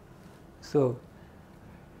 Okay? So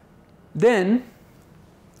then,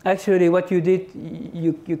 actually, what you did,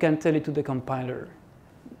 you can tell it to the compiler.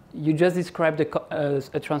 You just described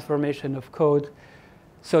a transformation of code.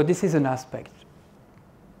 So this is an aspect.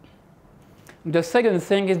 The second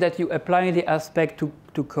thing is that you apply the aspect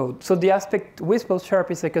to code. So the aspect with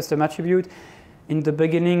PostSharp is a custom attribute. In the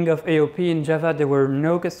beginning of AOP in Java, there were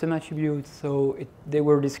no custom attributes, so they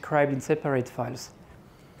were described in separate files.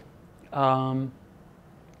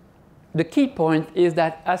 The key point is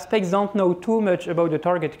that aspects don't know too much about the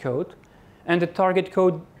target code, and the target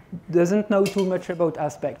code doesn't know too much about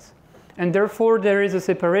aspects. And therefore, there is a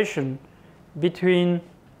separation between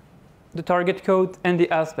the target code and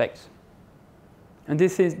the aspects. And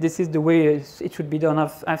this is the way it should be done.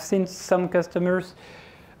 I've seen some customers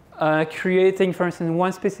creating, for instance,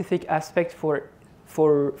 one specific aspect for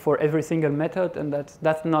every single method, and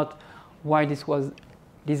that's not why this was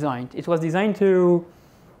designed. It was designed to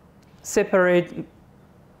separate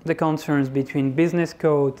the concerns between business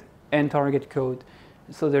code and target code.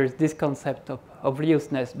 So there's this concept of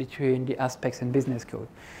reducedness between the aspects and business code.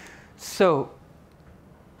 So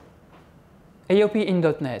AOP in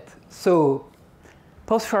 .NET. So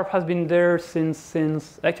PostSharp has been there since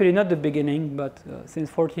actually not the beginning, but since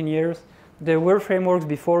 14 years. There were frameworks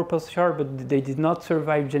before PostSharp, but they did not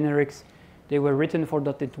survive generics. They were written for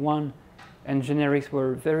 .NET 1, and generics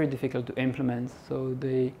were very difficult to implement. So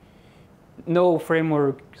no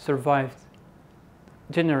framework survived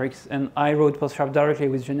generics, and I wrote PostSharp directly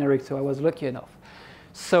with generics, so I was lucky enough.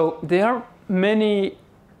 So there are many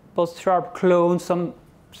PostSharp clones.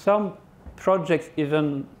 Some projects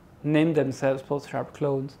even name themselves PostSharp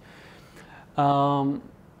clones.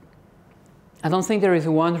 I don't think there is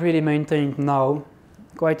one really maintained now.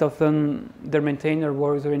 Quite often, their maintainer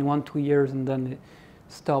works in 1-2 years and then it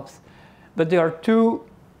stops. But there are two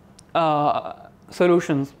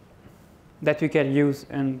solutions that we can use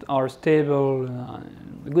and are stable.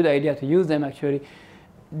 A good idea to use them, actually.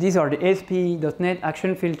 These are the ASP.NET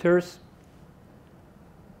action filters.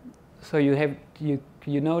 So you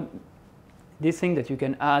know this thing that you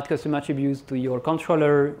can add custom attributes to your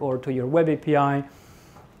controller or to your web API,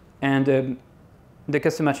 and the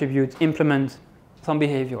custom attributes implement some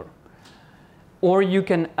behavior. Or you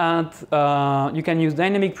can add, you can use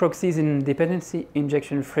dynamic proxies in dependency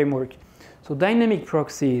injection framework. So dynamic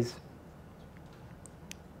proxies,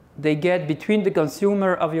 they get between the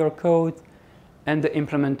consumer of your code and the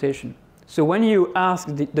implementation. So when you ask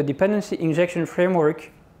the dependency injection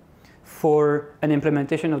framework for an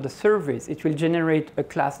implementation of the service, it will generate a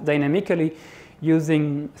class dynamically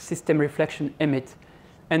using system reflection emit.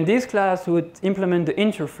 And this class would implement the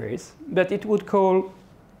interface, but it would call,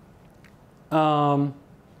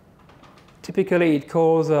 typically it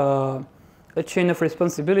calls a chain of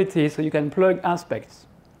responsibility, so you can plug aspects.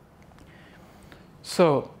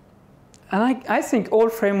 So, and I think all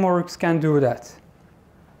frameworks can do that.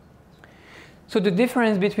 So the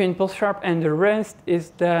difference between PostSharp and the rest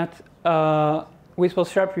is that with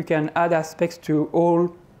PostSharp you can add aspects to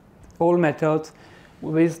all methods.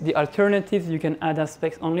 With the alternatives, you can add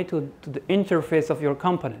aspects only to the interface of your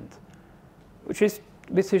component, which is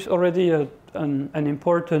already an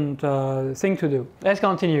important thing to do. Let's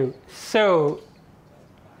continue. So,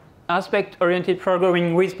 aspect-oriented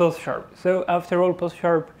programming with PostSharp. So after all,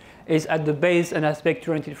 PostSharp is at the base an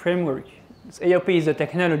aspect-oriented framework. AOP is the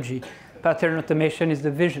technology. Pattern automation is the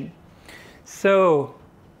vision. So,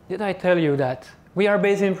 did I tell you that? We are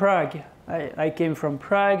based in Prague. I came from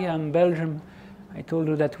Prague, I'm Belgium. I told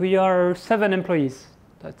you that we are 7 employees.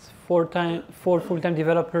 That's 4 full-time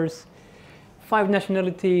developers, 5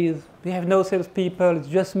 nationalities. We have no salespeople. It's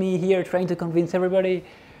just me here trying to convince everybody.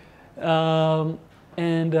 Yeah,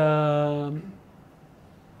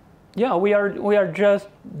 we are just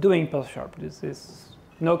doing PostSharp. This is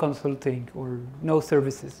no consulting or no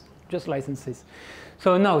services, just licenses.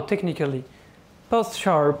 So now, technically,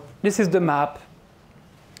 PostSharp, this is the map.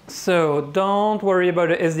 So don't worry about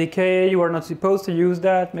the SDK. You are not supposed to use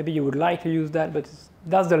that. Maybe you would like to use that, but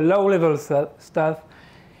that's the low-level stuff.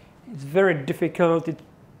 It's very difficult. It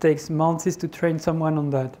takes months to train someone on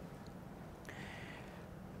that.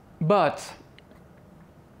 But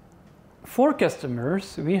for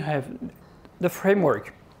customers, we have the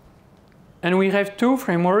framework. And we have two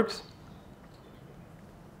frameworks.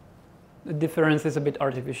 The difference is a bit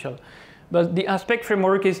artificial. But the aspect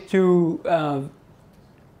framework is to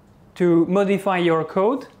modify your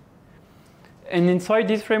code. And inside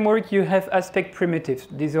this framework, you have aspect primitives.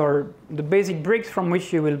 These are the basic bricks from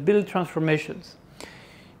which you will build transformations.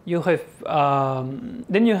 You have,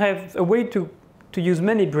 then you have a way to use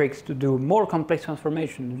many bricks to do more complex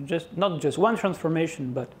transformations. Not just one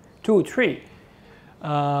transformation, but 2, 3,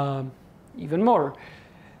 even more.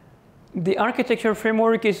 The architecture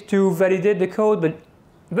framework is to validate the code, but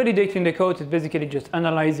validating the code is basically just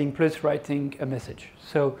analyzing plus writing a message.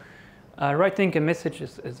 So writing a message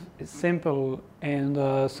is simple, and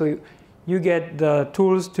so you get the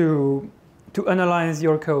tools to analyze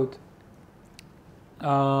your code.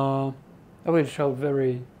 I will show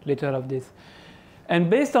very little of this. And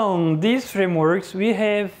based on these frameworks, we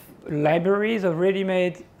have libraries of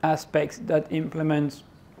ready-made aspects that implement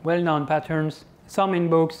well-known patterns, some in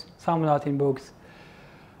books, some not in books.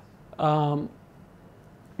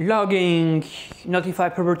 Logging, notify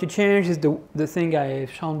property change is the thing I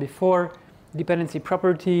have shown before. Dependency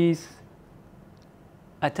properties,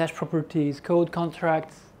 attach properties, code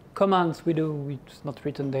contracts, commands we do, it's not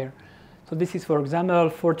written there. So this is for example.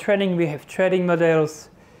 For threading, we have threading models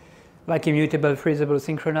like immutable, freezable,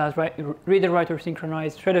 synchronized, reader writer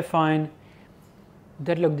synchronized, thread define,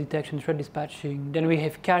 deadlock detection, thread dispatching. Then we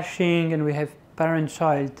have caching, and we have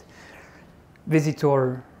parent-child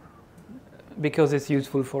visitor, because it's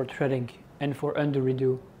useful for threading and for undo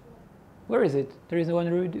redo. Where is it? There is no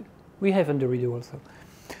undo redo. We have undo redo also.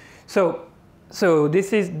 So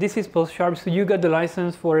this is PostSharp. So you got the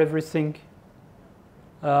license for everything.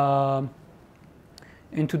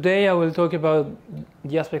 And today I will talk about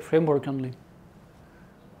the aspect framework only.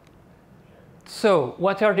 So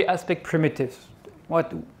what are the aspect primitives?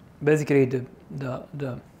 What basically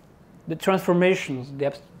the transformations,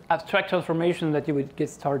 the abstract transformations that you would get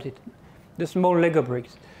started. The small Lego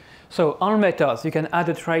bricks. So on methods, you can add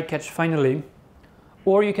a try catch finally,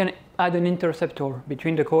 or you can add an interceptor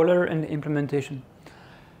between the caller and the implementation.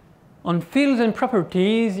 On fields and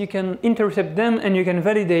properties, you can intercept them and you can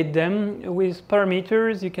validate them with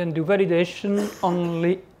parameters. You can do validation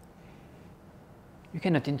only. You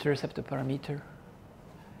cannot intercept a parameter.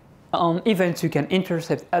 On events, you can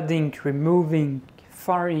intercept adding, removing,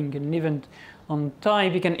 firing an event. On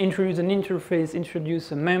type, you can introduce an interface,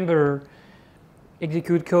 introduce a member,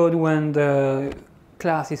 execute code when the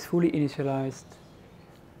class is fully initialized.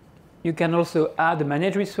 You can also add a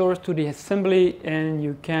manage resource to the assembly, and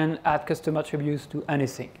you can add custom attributes to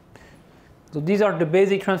anything. So these are the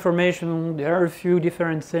basic transformations. There are a few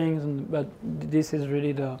different things, but this is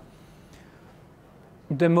really the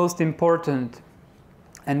most important.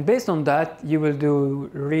 And based on that, you will do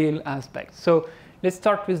real aspects. So let's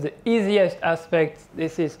start with the easiest aspect.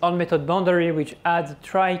 This is onMethod boundary, which adds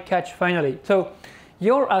try catch finally. So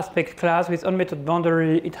your aspect class with onMethod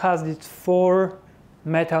boundary, it has these 4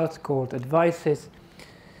 methods called advices.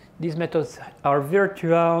 These methods are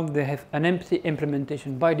virtual. They have an empty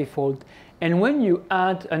implementation by default. And when you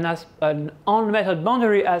add an onMethod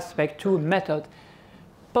boundary aspect to a method,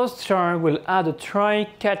 PostSharp will add a try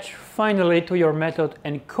catch finally to your method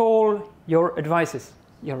and call your advices,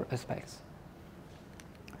 your aspects.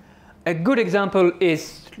 A good example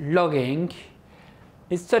is logging.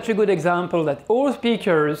 It's such a good example that all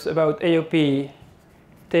speakers about AOP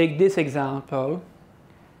take this example.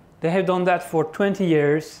 They have done that for 20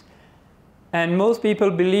 years, and most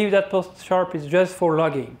people believe that PostSharp is just for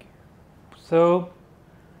logging. So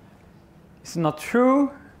it's not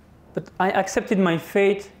true, but I accepted my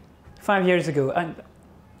fate 5 years ago, and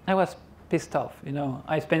I was pissed off. You know,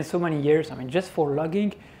 I spent so many years, just for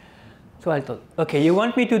logging. So I thought, okay, you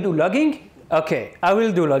want me to do logging? Okay, I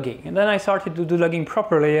will do logging. And then I started to do logging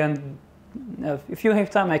properly, and if you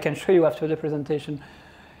have time, I can show you after the presentation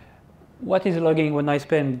what is logging when I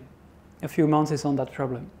spend a few months on that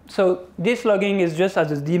problem. So this logging is just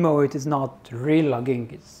as a demo. It is not real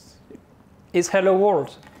logging. It's hello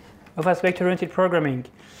world of aspect-oriented programming.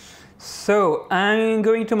 So I'm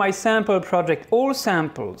going to my sample project. All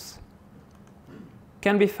samples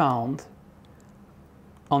can be found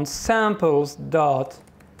on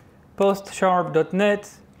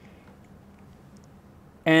samples.postsharp.net,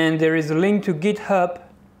 and there is a link to GitHub.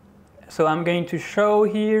 So I'm going to show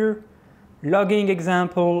here logging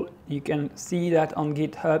example. You can see that on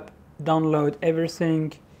GitHub. Download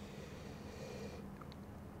everything.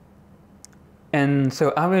 And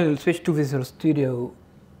so I will switch to Visual Studio.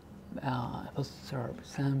 PostSharp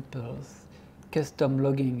samples, custom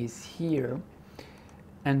logging is here,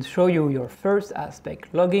 and show you your first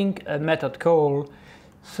aspect, logging a method call.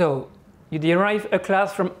 So you derive a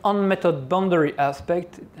class from onMethod boundary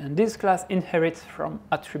aspect, and this class inherits from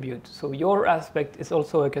attribute. So your aspect is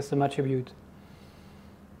also a custom attribute.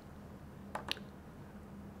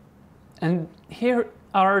 And here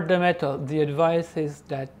are the methods, the advices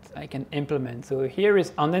that I can implement. So here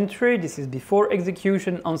is onEntry, this is before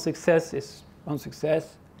execution, onSuccess is onSuccess,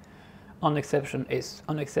 onException is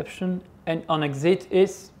onException, and onExit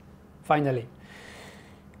is finally.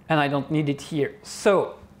 And I don't need it here.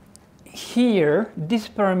 So here, this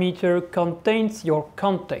parameter contains your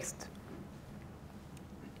context.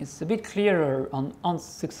 It's a bit clearer on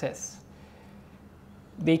onSuccess,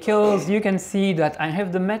 because you can see that I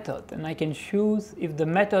have the method and I can choose if the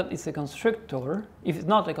method is a constructor, if it's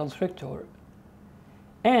not a constructor,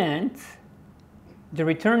 and the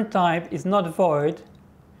return type is not void,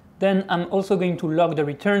 then I'm also going to log the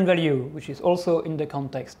return value, which is also in the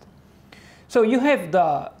context. So you have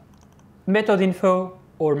the method info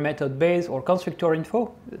or method base or constructor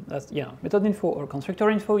info. That's, yeah, method info or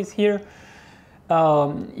constructor info is here.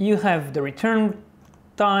 You have the return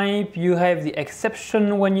type, you have the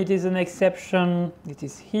exception when it is an exception, it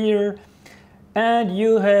is here, and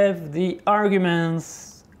you have the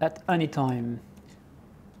arguments at any time.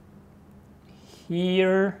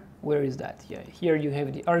 Here, where is that? Yeah, here you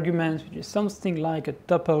have the arguments, which is something like a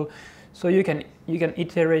tuple, so you can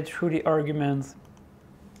iterate through the arguments.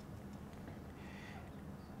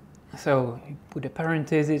 So you put a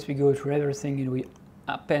parenthesis, we go through everything, and we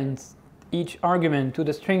append each argument to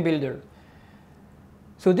the string builder.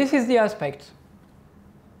 So this is the aspect.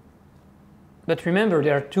 But remember,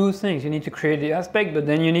 there are two things. You need to create the aspect, but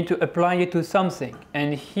then you need to apply it to something.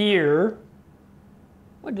 And here,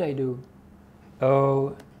 what did I do?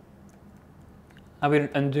 Oh, I will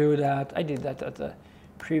undo that. I did that at the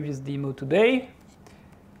previous demo today.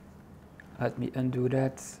 Let me undo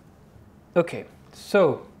that. Okay,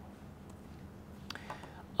 so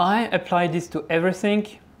I apply this to everything,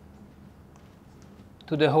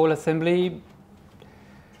 to the whole assembly.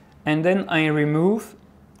 And then I remove,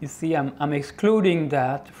 you see I'm excluding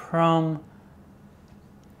that from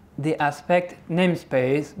the aspect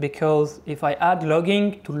namespace, because if I add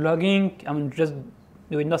logging to logging, I'm just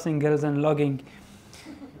doing nothing else than logging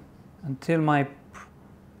until my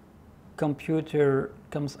computer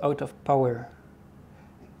comes out of power.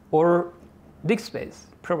 Or disk space,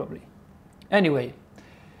 probably. Anyway,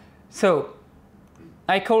 so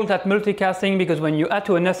I call that multicasting because when you add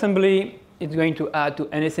to an assembly, it's going to add to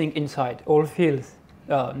anything inside, all fields,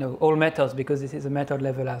 no, all methods, because this is a method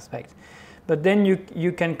level aspect. But then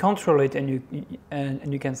you can control it, and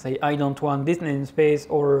you can say, I don't want this namespace,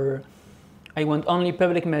 or I want only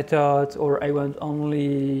public methods, or I want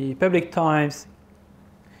only public types.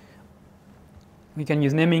 We can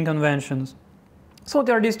use naming conventions. So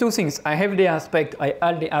there are these two things. I have the aspect, I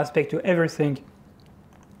add the aspect to everything,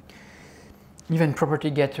 even property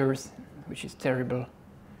getters, which is terrible.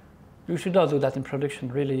 You should not do that in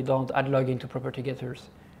production, really. Don't add logging to property getters.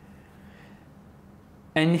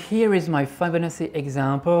 And here is my Fibonacci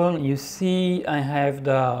example. You see I have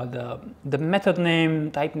the method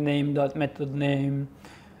name, type name, dot method name,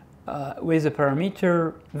 with the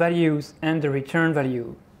parameter values and the return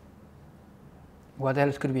value. What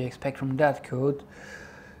else could we expect from that code?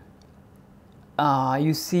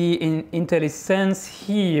 You see in IntelliSense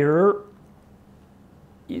here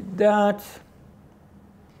that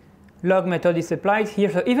log method is applied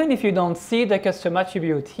here. So even if you don't see the custom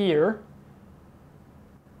attribute here,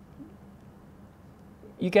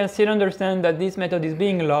 you can still understand that this method is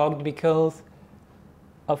being logged because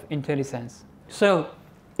of IntelliSense. So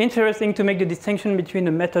interesting to make the distinction between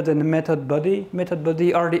a method and a method body. Method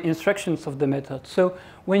body are the instructions of the method. So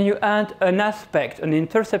when you add an aspect, an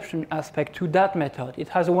interception aspect to that method, it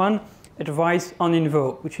has one advice on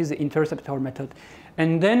invoke, which is the interceptor method.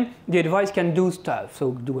 And then the advice can do stuff,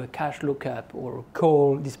 so do a cache lookup or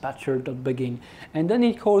call dispatcher.begin. And then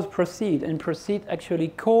it calls proceed, and proceed actually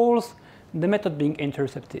calls the method being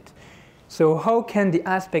intercepted. So how can the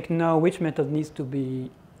aspect know which method needs to be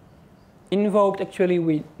invoked? Actually,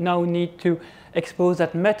 we now need to expose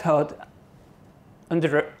that method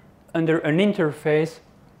under an interface.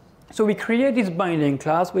 So we create this binding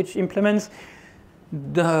class which implements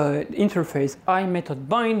the interface iMethod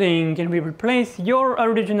binding, and we replace your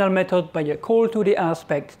original method by a call to the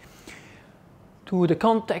aspect. To the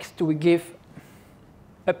context, we give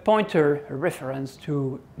a pointer, a reference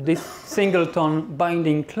to this singleton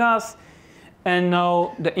binding class, And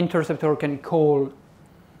now the interceptor can call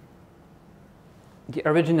the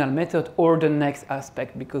original method or the next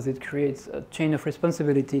aspect, because it creates a chain of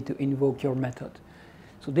responsibility to invoke your method.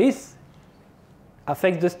 So this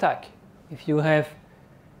affects the stack. If you have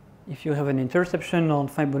an interception on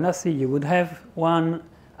Fibonacci, you would have one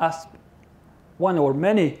or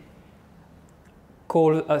many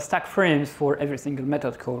stack frames for every single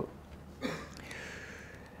method call.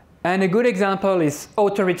 And a good example is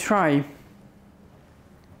auto-retry.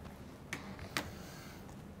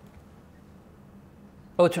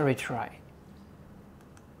 Auto-retry.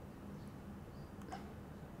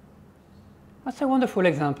 That's a wonderful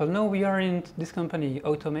example. Now we are in this company,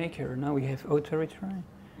 Automaker. Now we have auto-retry.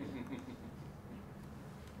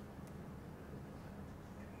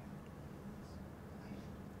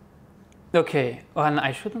 Okay, and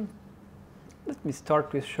I shouldn't. Let me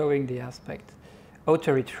start with showing the aspect.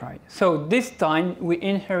 Auto-retry. So this time we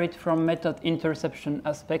inherit from method interception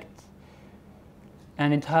aspect,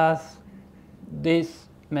 and it has this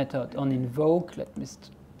method on invoke. Let me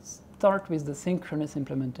start with the synchronous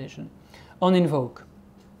implementation. On invoke.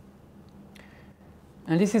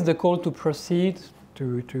 And this is the call to proceed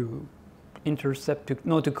to intercept,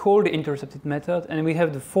 to call the intercepted method, and we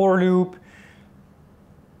have the for loop.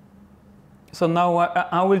 So now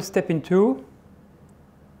I will step into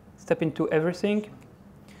everything.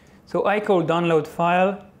 So I call download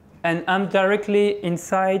file, and I'm directly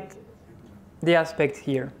inside the aspect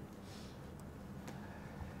here.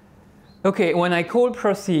 Okay, when I call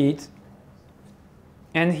proceed,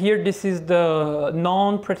 and here this is the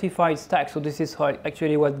non-prettified stack. So this is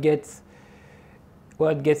actually what gets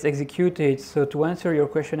executed. So to answer your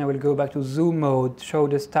question, I will go back to zoom mode, show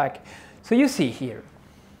the stack. So you see here,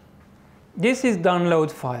 this is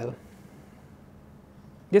download file.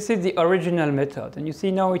 This is the original method. And you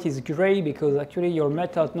see now it is gray because actually your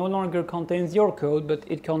method no longer contains your code, but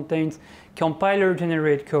it contains compiler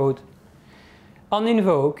generate code. On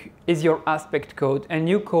invoke is your aspect code, and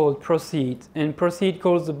you call proceed, and proceed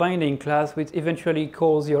calls the binding class, which eventually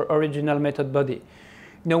calls your original method body.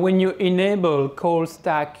 Now when you enable call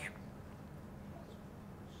stack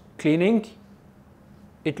cleaning,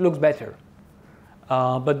 it looks better.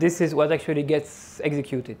 But this is what actually gets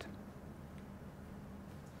executed.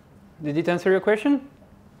 Did it answer your question?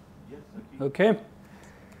 Yes. Okay.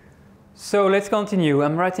 So let's continue.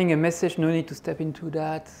 I'm writing a message, no need to step into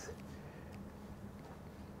that.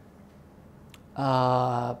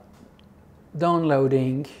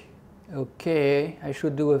 Downloading. Okay, I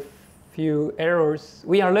should do a few errors.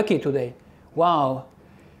 We are lucky today. Wow.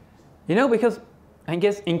 You know, because I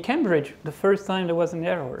guess in Cambridge, the first time there was an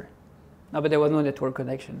error. No, but there was no network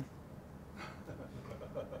connection.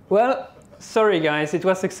 Well, sorry guys, it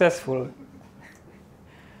was successful.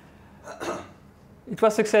 It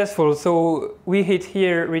was successful, so we hit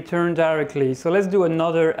here, return directly. So let's do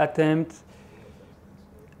another attempt.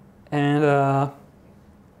 And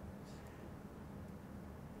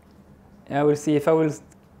I will see if I will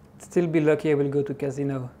still be lucky. I will go to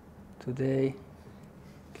casino today.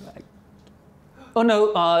 Oh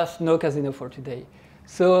no, no casino for today.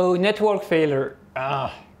 So network failure.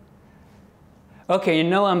 Okay,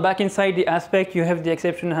 now I'm back inside the aspect. You have the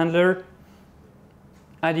exception handler.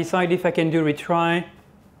 I decide if I can do retry.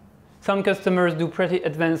 Some customers do pretty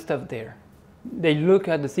advanced stuff there. They look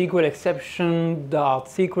at the SQL exception,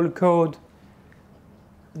 .SQL code.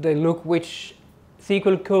 They look which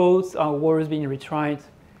SQL codes are worth being retried.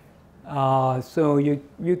 So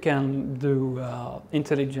you can do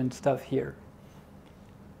intelligent stuff here.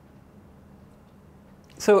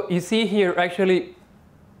 So you see here, actually,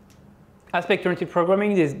 aspect-oriented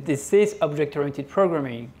programming, this is object-oriented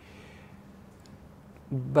programming.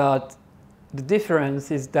 But the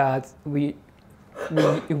difference is that we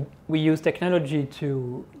use technology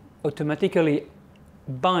to automatically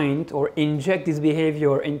bind or inject this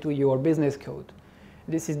behavior into your business code.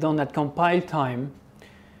 This is done at compile time.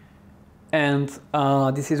 And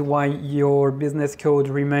this is why your business code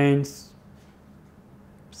remains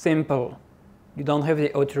simple. You don't have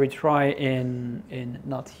the auto-retry in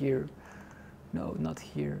not here. No, not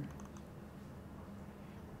here.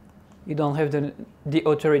 You don't have the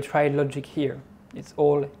auto-retry logic here. It's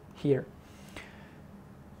all here.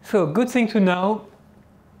 So good thing to know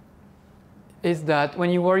is that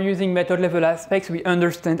when you are using method level aspects, we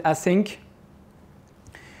understand async.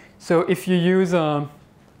 So if you use on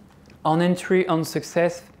entry on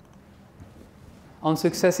success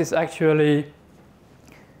is actually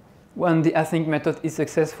when the async method is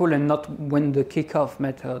successful and not when the kickoff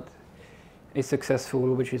method is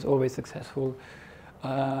successful, which is always successful.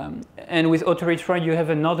 And with auto-retry, you have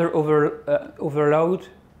another overload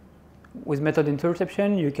with method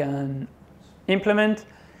interception, you can implement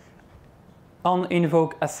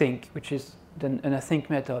on-invoke async, which is then an async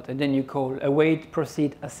method, and then you call await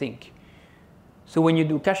proceed async. So when you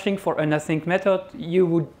do caching for an async method, you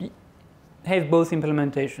would have both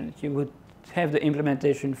implementations. You would have the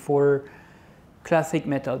implementation for classic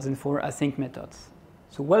methods and for async methods.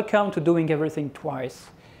 So welcome to doing everything twice.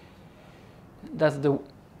 That's the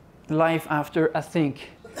life after async.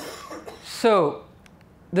 So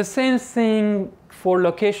the same thing for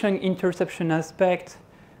location interception aspect.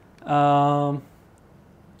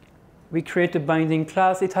 We create a binding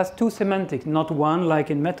class. It has two semantics, not one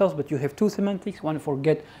like in methods, but you have two semantics, one for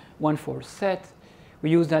get, one for set. We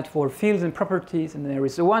use that for fields and properties, and there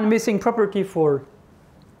is one missing property for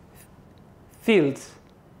fields.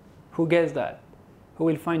 Who gets that? Who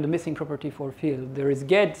will find the missing property for field? There is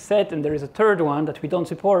get, set, and there is a third one that we don't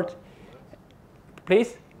support.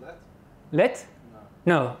 Please? Let? Let?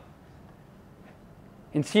 No. No.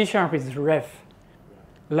 In C# it's ref.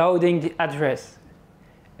 Loading the address.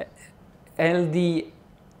 LDFLA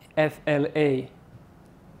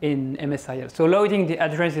in MSIL. So loading the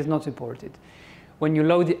address is not supported. When you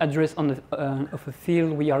load the address on the, of a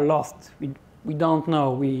field, we are lost. We don't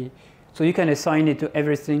know. So you can assign it to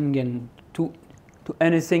everything and to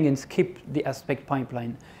anything and skip the aspect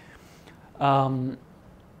pipeline.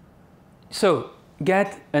 So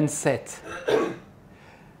get and set.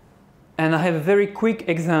 And I have a very quick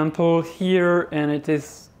example here, and it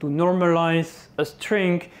is to normalize a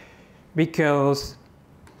string, because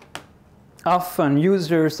often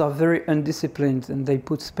users are very undisciplined and they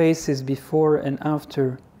put spaces before and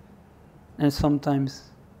after, and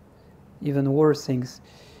sometimes even worse things.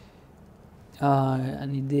 I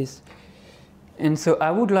need this. And so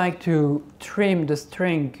I would like to trim the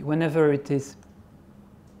string whenever it is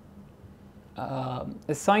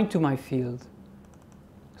assigned to my field.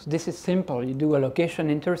 So this is simple. You do a location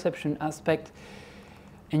interception aspect,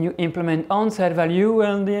 and you implement onSet value,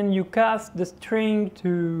 and then you cast the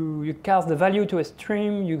value to a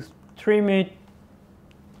string, you trim it,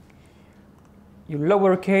 you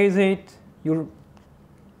lowercase it, you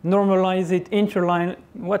normalize it, interline,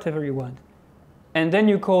 whatever you want. And then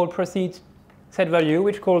you call proceed set value,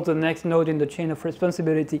 which calls the next node in the chain of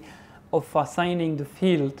responsibility of assigning the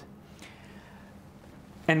field.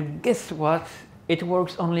 And guess what? It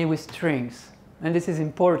works only with strings. And this is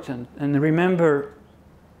important. And remember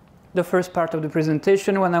the first part of the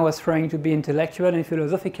presentation when I was trying to be intellectual and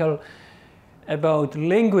philosophical about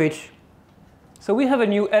language. So we have a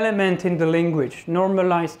new element in the language,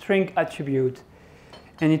 normalized string attribute.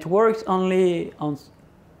 And it works only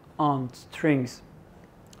on strings.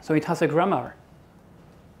 So it has a grammar,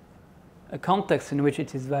 a context in which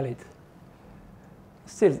it is valid.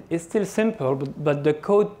 It's still simple, but the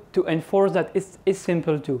code to enforce that is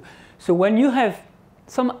simple too. So when you have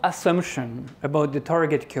some assumption about the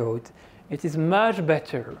target code, it is much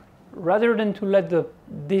better, rather than to let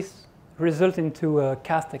this result into a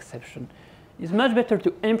cast exception, it's much better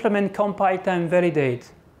to implement compile time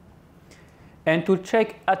validate and to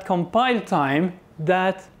check at compile time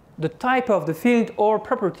that the type of the field or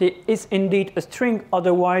property is indeed a string.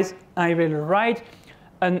 Otherwise, I will write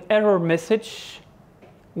an error message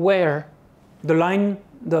where the line,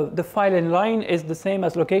 the file and line is the same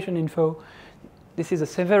as location info. This is a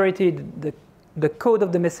severity, the code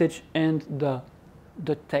of the message and the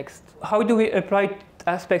text. How do we apply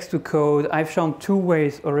aspects to code? I've shown two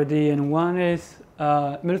ways already, and one is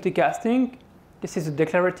multicasting. This is a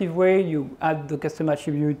declarative way. You add the custom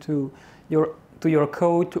attribute to your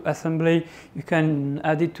code, to assembly. You can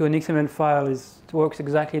add it to an XML file. It works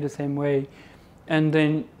exactly the same way. And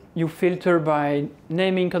then you filter by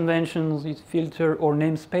naming conventions, you filter, or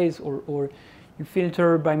namespace, or you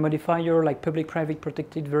filter by modifier like public, private,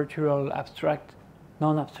 protected, virtual, abstract,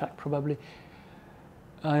 non-abstract probably.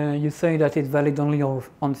 You say that it's valid only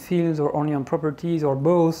on fields or only on properties or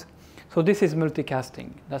both. So this is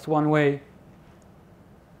multicasting. That's one way.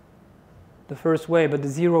 The first way, but the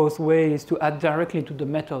zeroth way is to add directly to the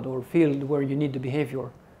method or field where you need the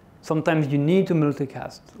behavior. Sometimes you need to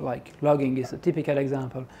multicast, like logging is a typical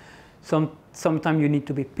example. Sometimes you need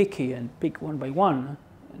to be picky and pick one by one.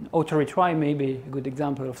 Auto retry may be a good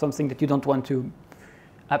example of something that you don't want to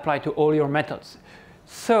apply to all your methods.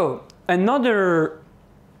 So another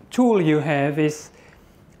tool you have is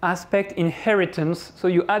aspect inheritance. So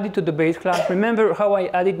you add it to the base class. Remember how I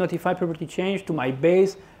added notify property change to my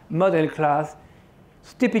base model class.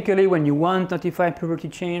 So typically when you want notify property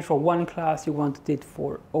change for one class, you want it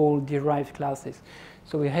for all derived classes.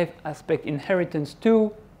 So we have aspect inheritance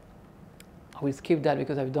too. I will skip that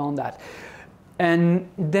because I've done that. And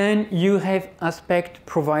then you have aspect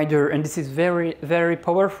provider, and this is very, very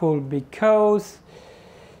powerful because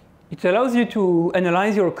it allows you to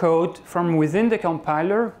analyze your code from within the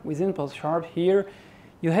compiler, within PostSharp here.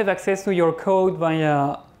 You have access to your code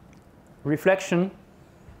via reflection.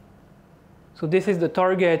 So this is the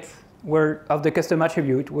target of the custom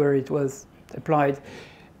attribute where it was applied.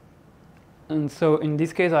 And so in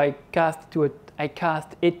this case, I cast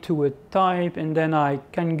it to a type, and then I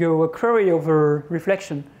can go a query over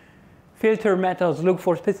reflection. Filter methods, look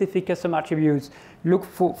for specific custom attributes, look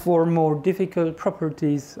for more difficult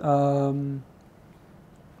properties,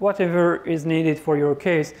 whatever is needed for your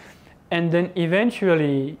case. And then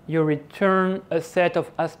eventually you return a set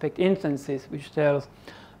of aspect instances which tells,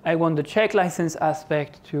 I want the check license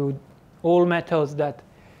aspect to all methods that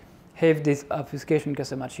have this obfuscation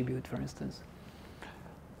custom attribute, for instance.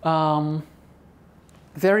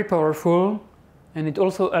 Very powerful, and it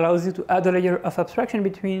also allows you to add a layer of abstraction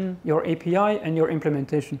between your API and your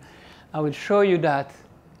implementation. I will show you that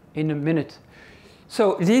in a minute.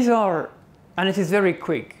 So these are, and it is very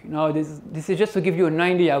quick. Now this is just to give you an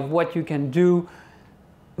idea of what you can do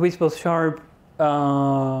with PostSharp.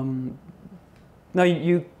 Now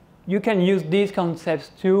you can use these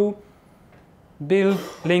concepts to build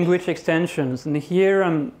language extensions. And here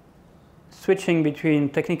I'm switching between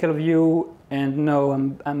technical view, and now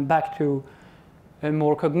I'm back to a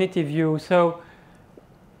more cognitive view. So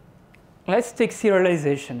let's take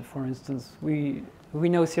serialization, for instance. We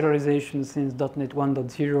know serialization since .NET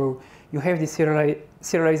 1.0. You have the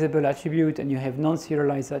serializable attribute and you have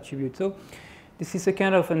non-serialized attribute. So this is a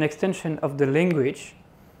kind of an extension of the language.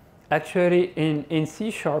 Actually, in C#,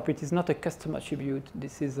 it is not a custom attribute.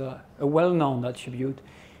 This is a well-known attribute.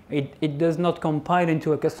 It does not compile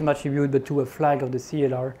into a custom attribute, but to a flag of the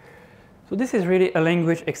CLR. So this is really a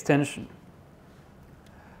language extension.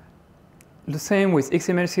 The same with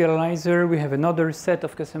XML serializer. We have another set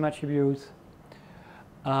of custom attributes.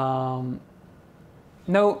 Now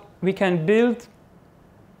we can build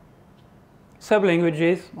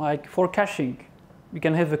sub-languages, like for caching. We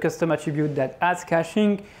can have a custom attribute that adds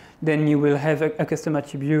caching. Then you will have a custom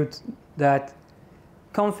attribute that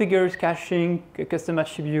configures caching, a custom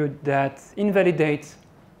attribute that invalidates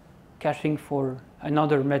caching for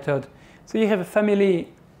another method. So you have a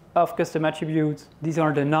family of custom attributes. These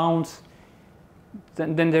are the nouns.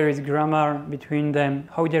 Then there is grammar between them,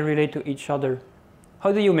 how they relate to each other.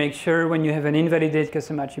 How do you make sure when you have an invalidate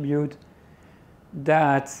custom attribute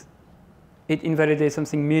that it invalidates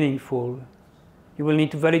something meaningful? You will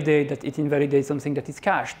need to validate that it invalidates something that is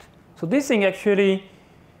cached. So this thing actually,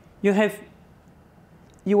 you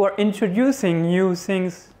are introducing new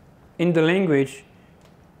things in the language,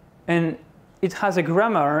 and it has a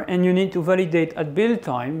grammar, and you need to validate at build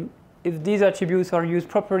time if these attributes are used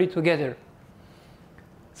properly together.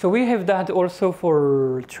 So we have that also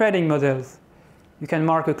for threading models. You can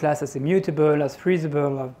mark a class as immutable, as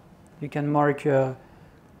freezable. You can mark a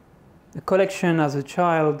collection as a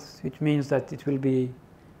child, which means that it will be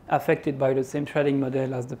affected by the same threading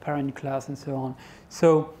model as the parent class, and so on.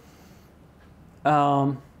 So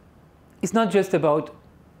it's not just about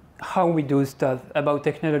how we do stuff, about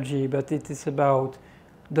technology, but it is about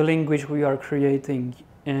the language we are creating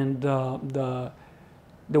and the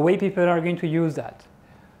way people are going to use that.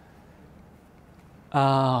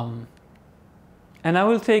 And I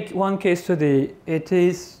will take one case study. It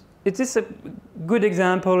is a good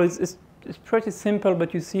example. It's pretty simple,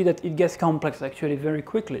 but you see that it gets complex actually very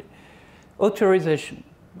quickly. Authorization.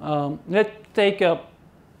 Let's take a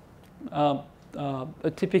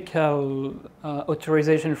typical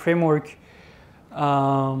authorization framework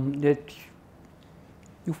that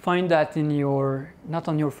you find that in your, not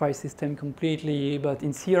on your file system completely, but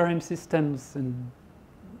in CRM systems and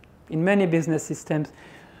in many business systems.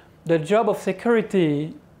 The job of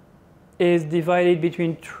security is divided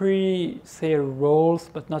between three, say, roles,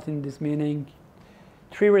 but not in this meaning.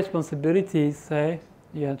 Three responsibilities, say.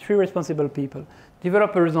 Yeah, three responsible people.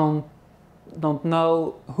 Developers don't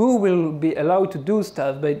know who will be allowed to do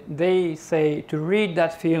stuff, but they say to read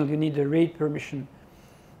that field, you need a read permission.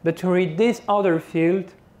 But to read this other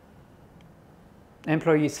field,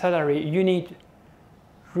 employee salary, you need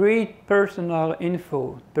read personal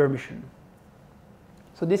info permission.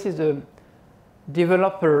 So this is the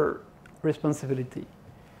developer responsibility.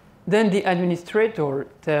 Then the administrator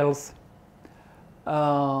tells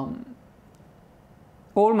all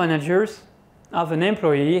managers of an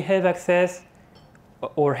employee have access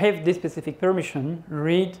or have this specific permission,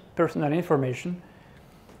 read personal information.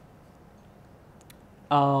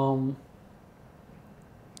 Also,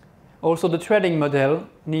 the threading model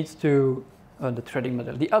needs to the threading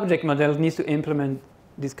model. The object model needs to implement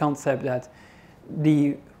this concept that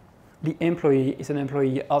the employee is an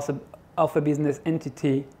employee of a business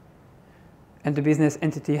entity, and the business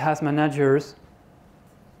entity has managers.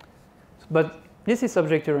 But this is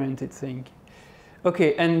object-oriented thing.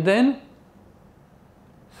 Okay, and then,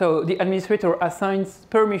 so the administrator assigns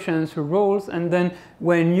permissions to roles, and then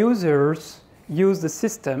when users use the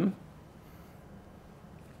system,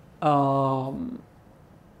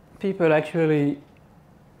 people actually,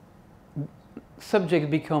 subjects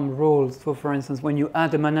become roles. So for instance, when you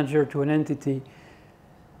add a manager to an entity,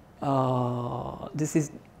 this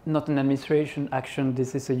is not an administration action,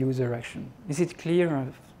 this is a user action. Is it clear? I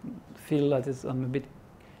feel that I'm a bit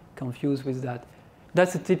confused with that.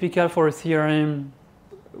 That's a typical for a CRM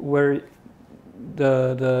where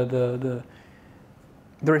the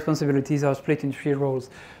responsibilities are split in 3 roles.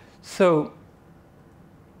 So,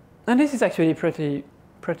 and this is actually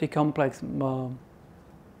pretty complex.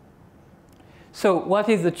 So what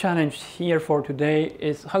is the challenge here for today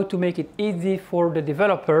is how to make it easy for the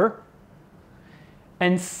developer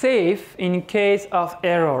and safe in case of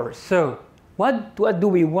error. So what do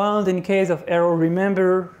we want in case of error?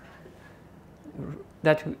 Remember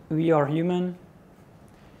that we are human.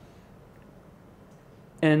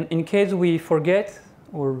 And in case we forget,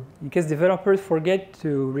 or in case developers forget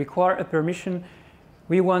to require a permission,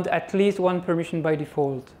 we want at least one permission by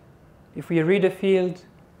default. If we read a field,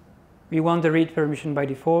 we want the read permission by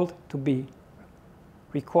default to be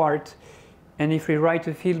required. And if we write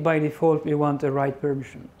a field by default, we want a write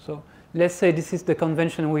permission. So let's say this is the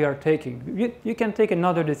convention we are taking. You can take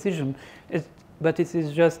another decision, but it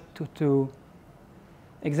is just to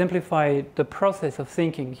exemplify the process of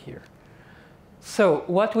thinking here. So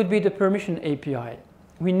what would be the permission API?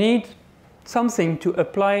 We need something to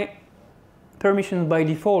apply permission by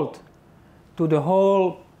default to the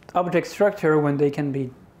whole object structure when they can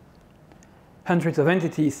be hundreds of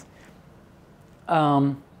entities.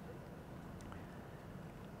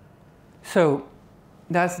 So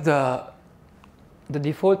that's the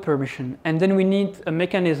default permission. And then we need a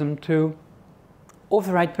mechanism to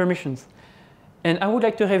override permissions. And I would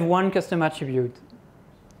like to have one custom attribute.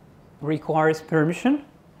 Requires permission.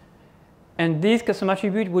 And this custom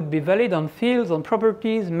attribute would be valid on fields, on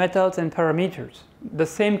properties, methods, and parameters. The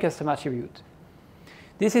same custom attribute.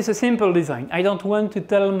 This is a simple design. I don't want to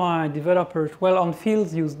tell my developers, well, on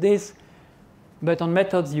fields use this, but on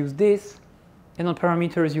methods use this, and on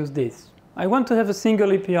parameters use this. I want to have a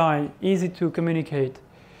single API, easy to communicate.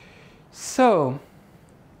 So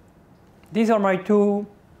these are my 2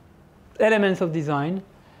 elements of design.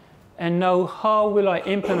 And now how will I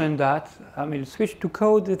implement that? I will switch to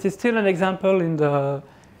code. It is still an example in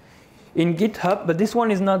GitHub, but this one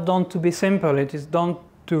is not done to be simple. It is done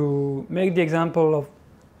to make the example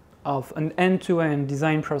of an end-to-end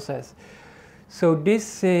design process. So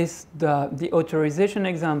this is the authorization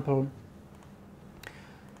example.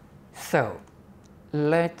 So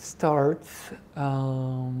let's start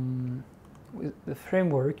with the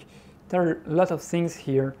framework. There are a lot of things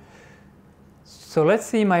here. So let's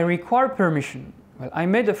see my require permission. Well, I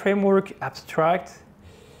made the framework abstract,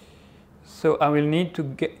 so I will need to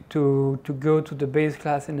go to the base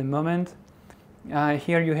class in a moment.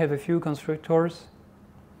 Here you have a few constructors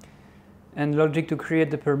and logic to create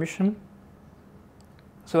the permission.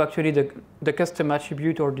 So actually the custom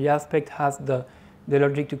attribute or the aspect has the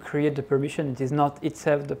logic to create the permission. It is not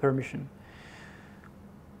itself the permission.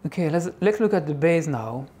 Okay, let's look at the base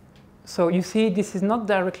now. So you see, this is not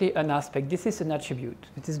directly an aspect. This is an attribute.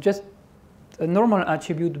 It is just a normal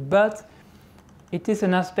attribute, but it is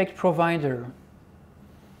an aspect provider.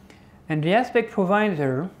 And the aspect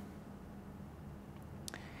provider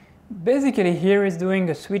basically here is doing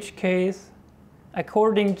a switch case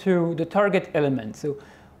according to the target element. So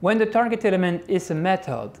when the target element is a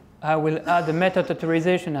method, I will add a method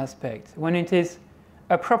authorization aspect. When it is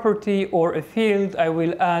a property or a field, I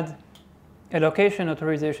will add a location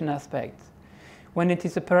authorization aspect. When it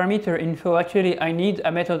is a parameter info, actually I need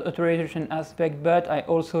a method authorization aspect, but I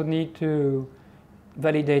also need to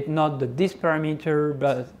validate not this parameter,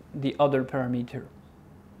 but the other parameter.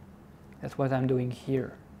 That's what I'm doing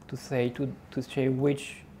here, to say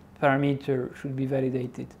which parameter should be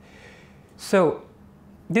validated. So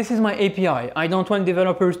this is my API. I don't want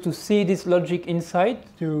developers to see this logic inside,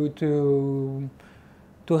 to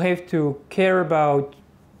have to care about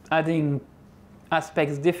adding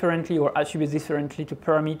aspects differently or attributes differently to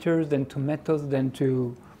parameters than to methods than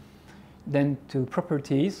to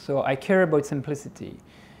properties. So I care about simplicity.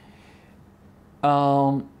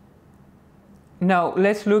 Now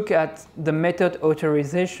let's look at the method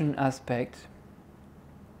authorization aspect.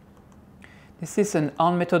 This is an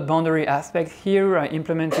on-method boundary aspect. Here I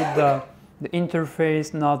implemented the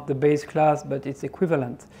interface, not the base class, but it's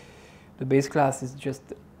equivalent. The base class is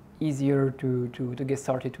just easier to get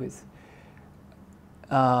started with.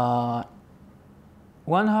 1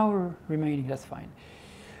 hour remaining, that's fine.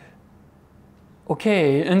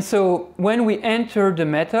 Okay, and so when we enter the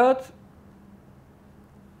method,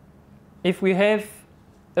 if we have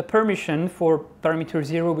a permission for parameter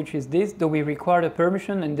 0, which is this, though we require the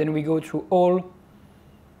permission, and then we go through all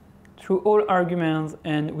arguments,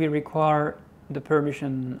 and we require the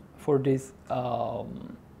permission for this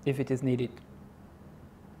if it is needed.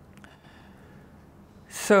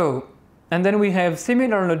 So, and then we have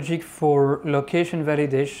similar logic for location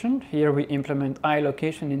validation. Here we implement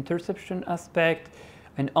iLocation interception aspect,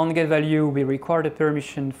 and on get value we require the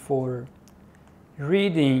permission for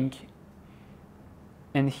reading,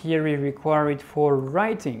 and here we require it for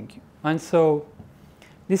writing. And so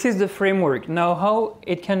this is the framework. Now how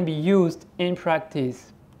it can be used in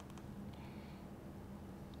practice.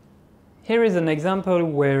 Here is an example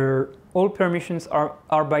where all permissions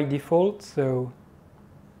are by default, so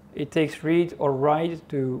it takes read or write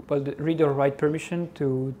to, well, the read or write permission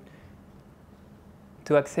to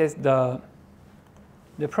access the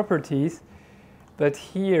properties. But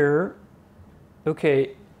here,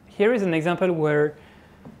 okay, here is an example where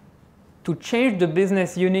to change the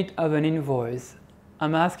business unit of an invoice,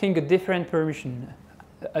 I'm asking a different permission,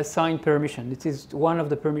 assigned permission. This is one of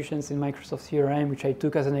the permissions in Microsoft CRM, which I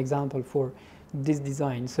took as an example for this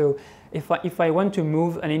design. So if I want to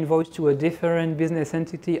move an invoice to a different business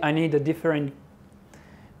entity, I need a different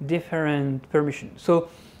permission. So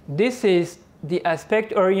this is the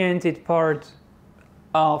aspect-oriented part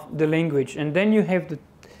of the language, and then you have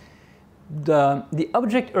the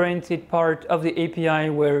object-oriented part of the API,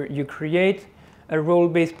 where you create a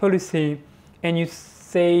role-based policy and you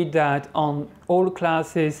say that on all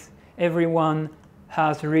classes everyone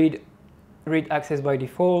has read access by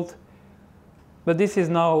default. But this is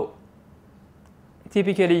now,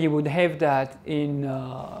 typically you would have that in,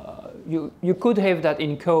 you could have that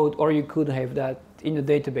in code, or you could have that in a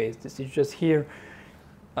database. This is just here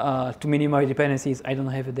to minimize dependencies. I don't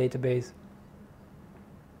have a database.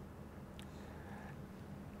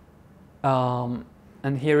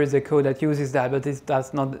 And here is a code that uses that, but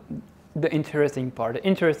that's not the interesting part. The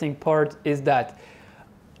interesting part is that,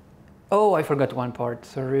 oh, I forgot one part,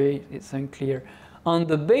 sorry, it's unclear. On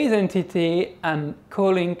the base entity, I'm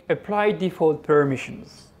calling apply default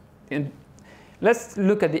permissions. And let's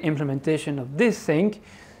look at the implementation of this thing.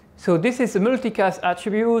 So this is a multicast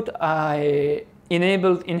attribute. I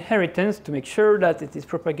enabled inheritance to make sure that it is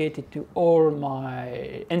propagated to all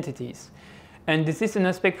my entities. And this is an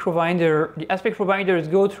aspect provider. The aspect providers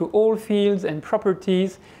go through all fields and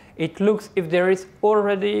properties. It looks if there is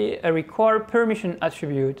already a required permission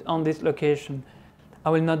attribute on this location.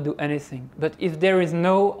 I will not do anything. But if there is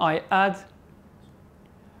no, I add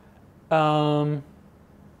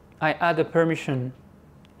a permission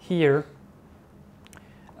here.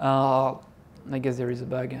 I guess there is a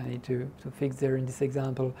bug I need to fix there in this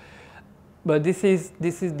example. But this is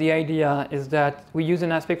the idea, is that we use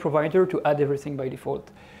an aspect provider to add everything by default.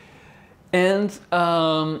 And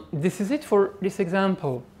this is it for this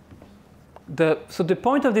example. So the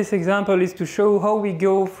point of this example is to show how we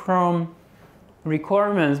go from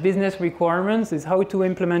requirements, business requirements, is how to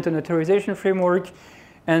implement an authorization framework,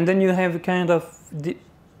 and then you have kind of the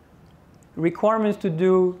requirements to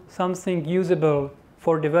do something usable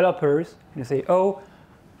for developers. You say, oh,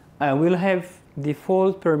 I will have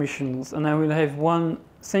default permissions, and I will have one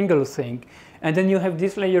single thing. And then you have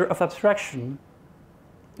this layer of abstraction,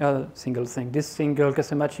 single thing, this single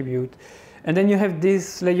custom attribute. And then you have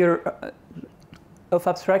this layer of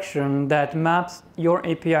abstraction that maps your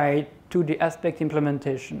API to the aspect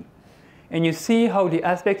implementation. And you see how the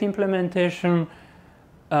aspect implementation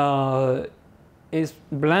is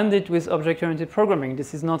blended with object-oriented programming.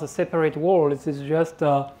 This is not a separate world. This is just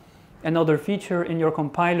another feature in your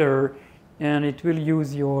compiler, and it will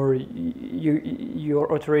use your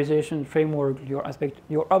authorization framework, your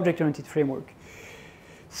object-oriented framework.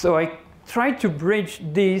 So I tried to bridge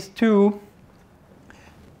these two,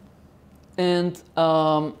 and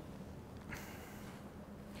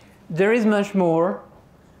there is much more.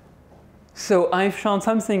 So I've shown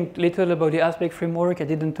something little about the aspect framework. I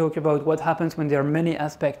didn't talk about what happens when there are many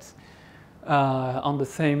aspects on the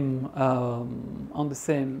same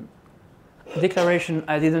declaration.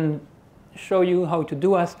 I didn't show you how to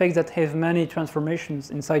do aspects that have many transformations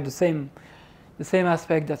inside the same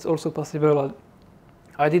aspect. That's also possible.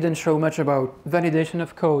 I didn't show much about validation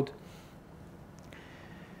of code.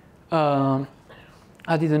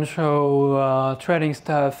 I didn't show threading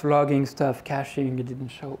stuff, logging stuff, caching. I didn't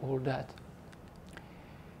show all that.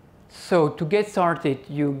 So to get started,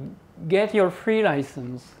 you get your free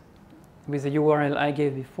license with the URL I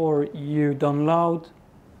gave before. You download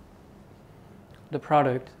the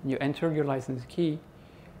product. You enter your license key.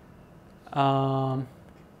 The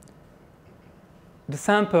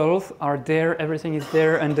samples are there. Everything is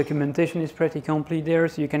there, and documentation is pretty complete there,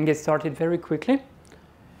 so you can get started very quickly.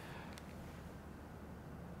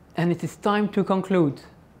 And it is time to conclude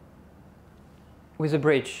with a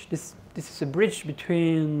bridge. This is a bridge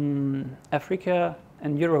between Africa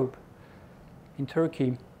and Europe in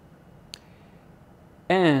Turkey.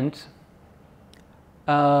 And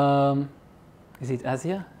is it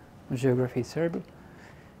Asia? Geography is terrible.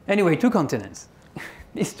 Anyway, 2 continents.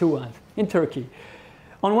 These 2 ones in Turkey.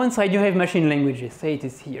 On one side, you have machine languages. Say it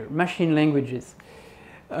is here. Machine languages.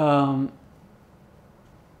 And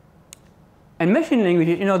machine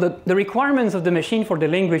languages, you know, the requirements of the machine for the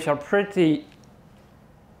language are pretty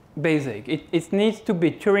basic. It needs to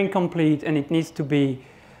be Turing complete, and it needs to be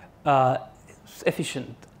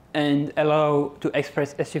efficient and allow to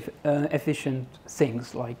express efficient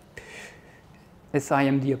things like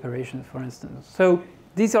SIMD operations, for instance. So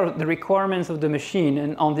these are the requirements of the machine.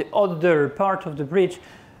 And on the other part of the bridge,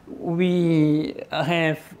 we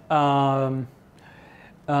have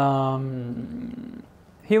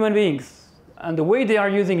human beings. And the way they are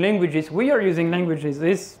using languages, we are using languages,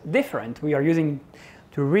 is different. We are using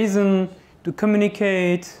to reason, to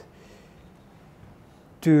communicate,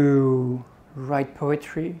 to write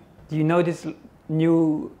poetry. Do you know this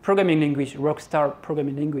new programming language, Rockstar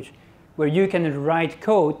programming language, where you can write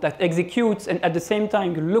code that executes and at the same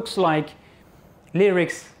time looks like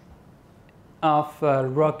lyrics of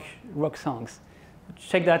rock songs?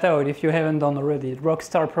 Check that out if you haven't done already.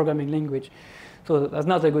 Rockstar programming language. So that's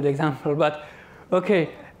not a good example, but okay,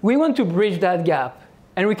 we want to bridge that gap,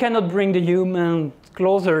 and we cannot bring the human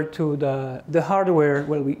closer to the hardware.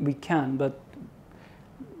 Well, we can, but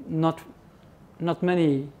not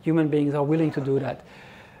many human beings are willing to do that.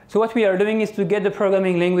 So what we are doing is to get the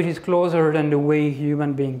programming languages closer than the way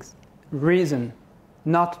human beings reason,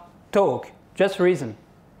 not talk, just reason.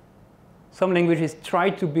 Some languages try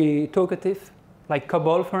to be talkative, like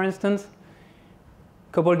COBOL, for instance.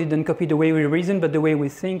 COBOL didn't copy the way we reason, but the way we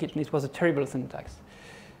think. It was a terrible syntax.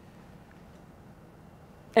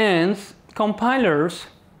 And compilers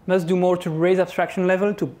must do more to raise abstraction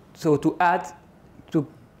level, to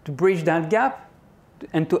bridge that gap,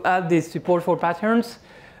 and to add this support for patterns.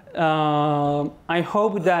 I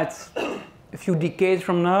hope that a few decades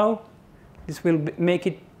from now, this will make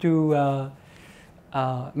it to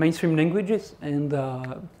mainstream languages, and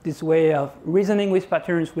this way of reasoning with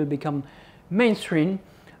patterns will become mainstream.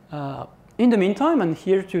 In the meantime, I'm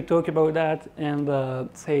here to talk about that and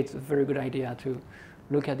say it's a very good idea to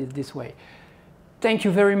look at it this way. Thank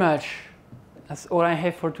you very much. That's all I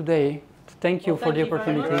have for today. Thank you for the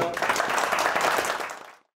opportunity.